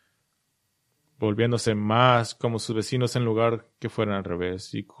vecinos, volviéndose más como sus vecinos en lugar que fueran al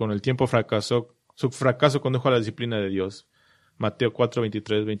revés. Y con el tiempo su fracaso condujo a la disciplina de Dios. Mateo 4,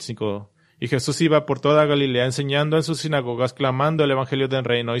 23, 25. Y Jesús iba por toda Galilea, enseñando en sus sinagogas, clamando el evangelio del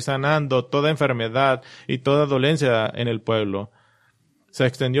reino y sanando toda enfermedad y toda dolencia en el pueblo. Se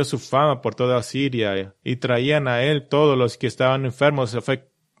extendió su fama por toda Siria, y traían a él todos los que estaban enfermos,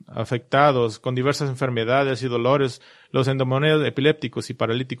 afectados con diversas enfermedades y dolores, los endemoniados, epilépticos y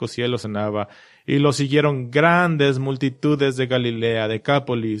paralíticos, y él los sanaba. Y lo siguieron grandes multitudes de Galilea,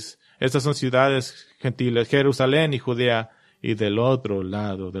 Decápolis. Estas son ciudades gentiles, Jerusalén y Judea, y del otro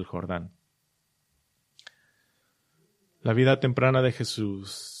lado del Jordán. La vida temprana de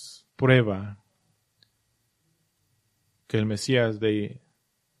Jesús prueba que el Mesías de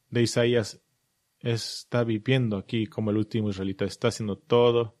Isaías está viviendo aquí como el último israelita. Está haciendo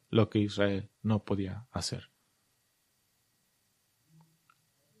todo lo que Israel no podía hacer.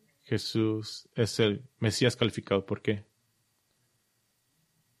 Jesús es el Mesías calificado. ¿Por qué?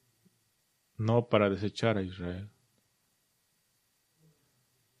 No para desechar a Israel,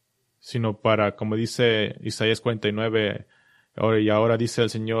 sino para, como dice Isaías 49, ahora dice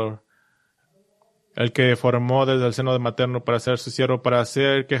el Señor, el que formó desde el seno de materno para ser su siervo, para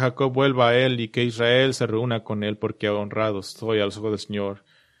hacer que Jacob vuelva a él y que Israel se reúna con él, porque honrado soy a los ojos del Señor.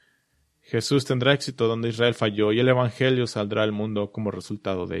 Jesús tendrá éxito donde Israel falló, y el evangelio saldrá al mundo como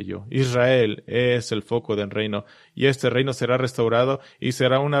resultado de ello. Israel es el foco del reino, y este reino será restaurado y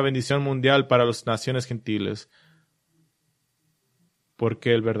será una bendición mundial para las naciones gentiles,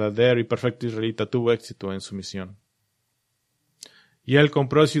 porque el verdadero y perfecto israelita tuvo éxito en su misión. Y él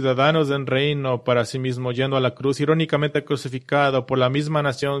compró ciudadanos del reino para sí mismo, yendo a la cruz, irónicamente crucificado por la misma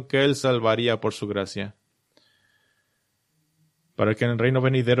nación que él salvaría por su gracia, para que en el reino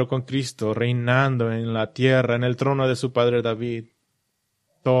venidero con Cristo, reinando en la tierra, en el trono de su padre David,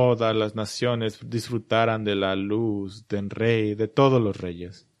 todas las naciones disfrutaran de la luz del Rey, de todos los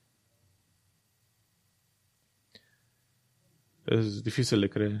reyes. Es difícil de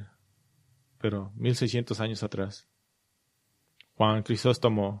creer, pero 1600 años atrás, Juan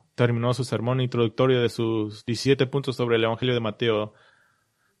Crisóstomo terminó su sermón introductorio de sus 17 puntos sobre el Evangelio de Mateo,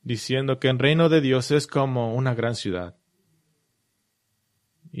 diciendo que el reino de Dios es como una gran ciudad.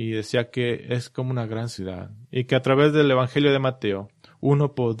 Y decía que es como una gran ciudad, y que a través del Evangelio de Mateo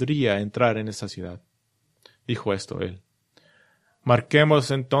uno podría entrar en esa ciudad. Dijo esto él.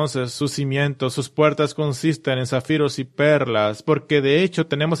 Marquemos entonces sus cimientos, sus puertas consisten en zafiros y perlas, porque de hecho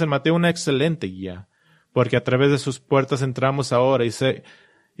tenemos en Mateo una excelente guía, porque a través de sus puertas entramos ahora y se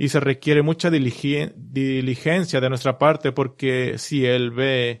requiere mucha diligencia de nuestra parte, porque si él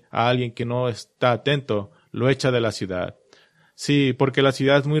ve a alguien que no está atento, lo echa de la ciudad. Sí, porque la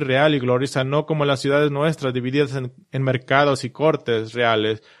ciudad es muy real y gloriosa, no como las ciudades nuestras, divididas en mercados y cortes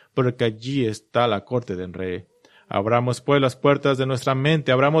reales, porque allí está la corte del rey. Abramos pues las puertas de nuestra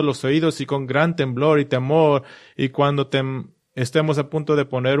mente, abramos los oídos y con gran temblor y temor, y cuando estemos a punto de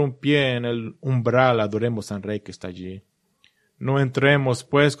poner un pie en el umbral, adoremos al Rey que está allí. No entremos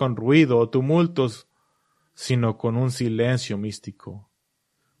pues con ruido o tumultos, sino con un silencio místico,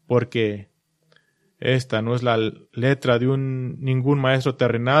 porque esta no es la letra de ningún maestro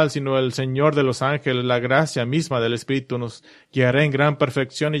terrenal, sino el Señor de los ángeles. La gracia misma del Espíritu nos guiará en gran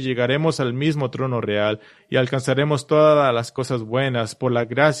perfección y llegaremos al mismo trono real y alcanzaremos todas las cosas buenas por la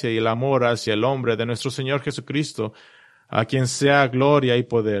gracia y el amor hacia el hombre de nuestro Señor Jesucristo, a quien sea gloria y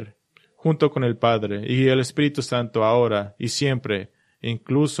poder, junto con el Padre y el Espíritu Santo, ahora y siempre,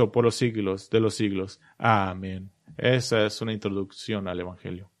 incluso por los siglos de los siglos. Amén. Esa es una introducción al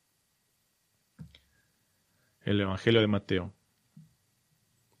Evangelio. El Evangelio de Mateo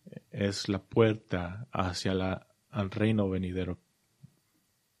es la puerta hacia al reino venidero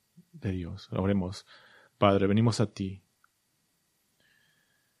de Dios. Oremos. Padre, venimos a ti,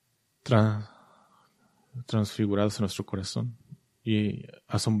 transfigurados en nuestro corazón y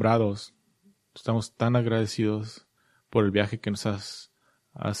asombrados. Estamos tan agradecidos por el viaje que nos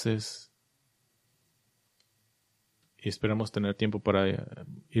haces y esperamos tener tiempo para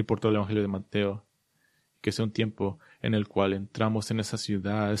ir por todo el Evangelio de Mateo. Que sea un tiempo en el cual entramos en esa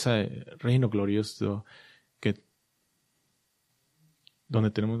ciudad, ese reino glorioso, donde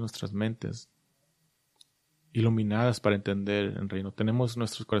tenemos nuestras mentes iluminadas para entender el reino. Tenemos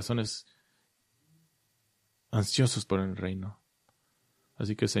nuestros corazones ansiosos por el reino.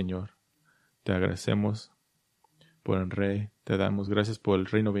 Así que, Señor, te agradecemos por el Rey, te damos gracias por el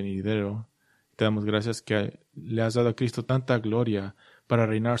reino venidero, te damos gracias que le has dado a Cristo tanta gloria para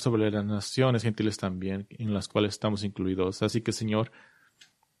reinar sobre las naciones gentiles también, en las cuales estamos incluidos. Así que, Señor,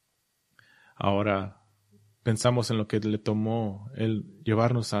 ahora pensamos en lo que le tomó el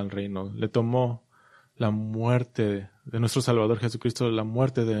llevarnos al reino. Le tomó la muerte de nuestro Salvador Jesucristo, la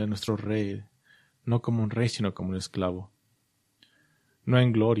muerte de nuestro Rey, no como un rey, sino como un esclavo. No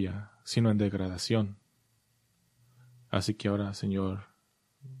en gloria, sino en degradación. Así que ahora, Señor,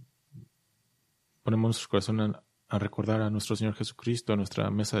 ponemos nuestro corazón a recordar a nuestro Señor Jesucristo, a nuestra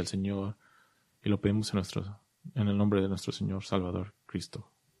mesa del Señor, y lo pedimos en el nombre de nuestro Señor Salvador Cristo.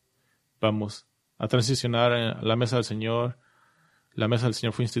 Vamos a transicionar a la mesa del Señor. La mesa del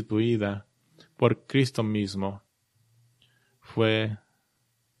Señor fue instituida por Cristo mismo. Fue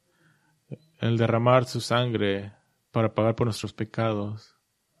el derramar su sangre para pagar por nuestros pecados.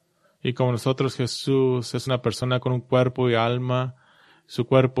 Y como nosotros, Jesús es una persona con un cuerpo y alma. Su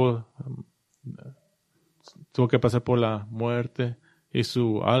cuerpo tuvo que pasar por la muerte y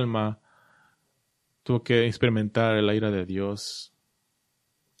su alma tuvo que experimentar la ira de Dios.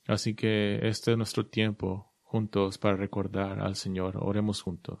 Así que este es nuestro tiempo juntos para recordar al Señor. Oremos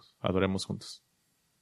juntos, adoremos juntos.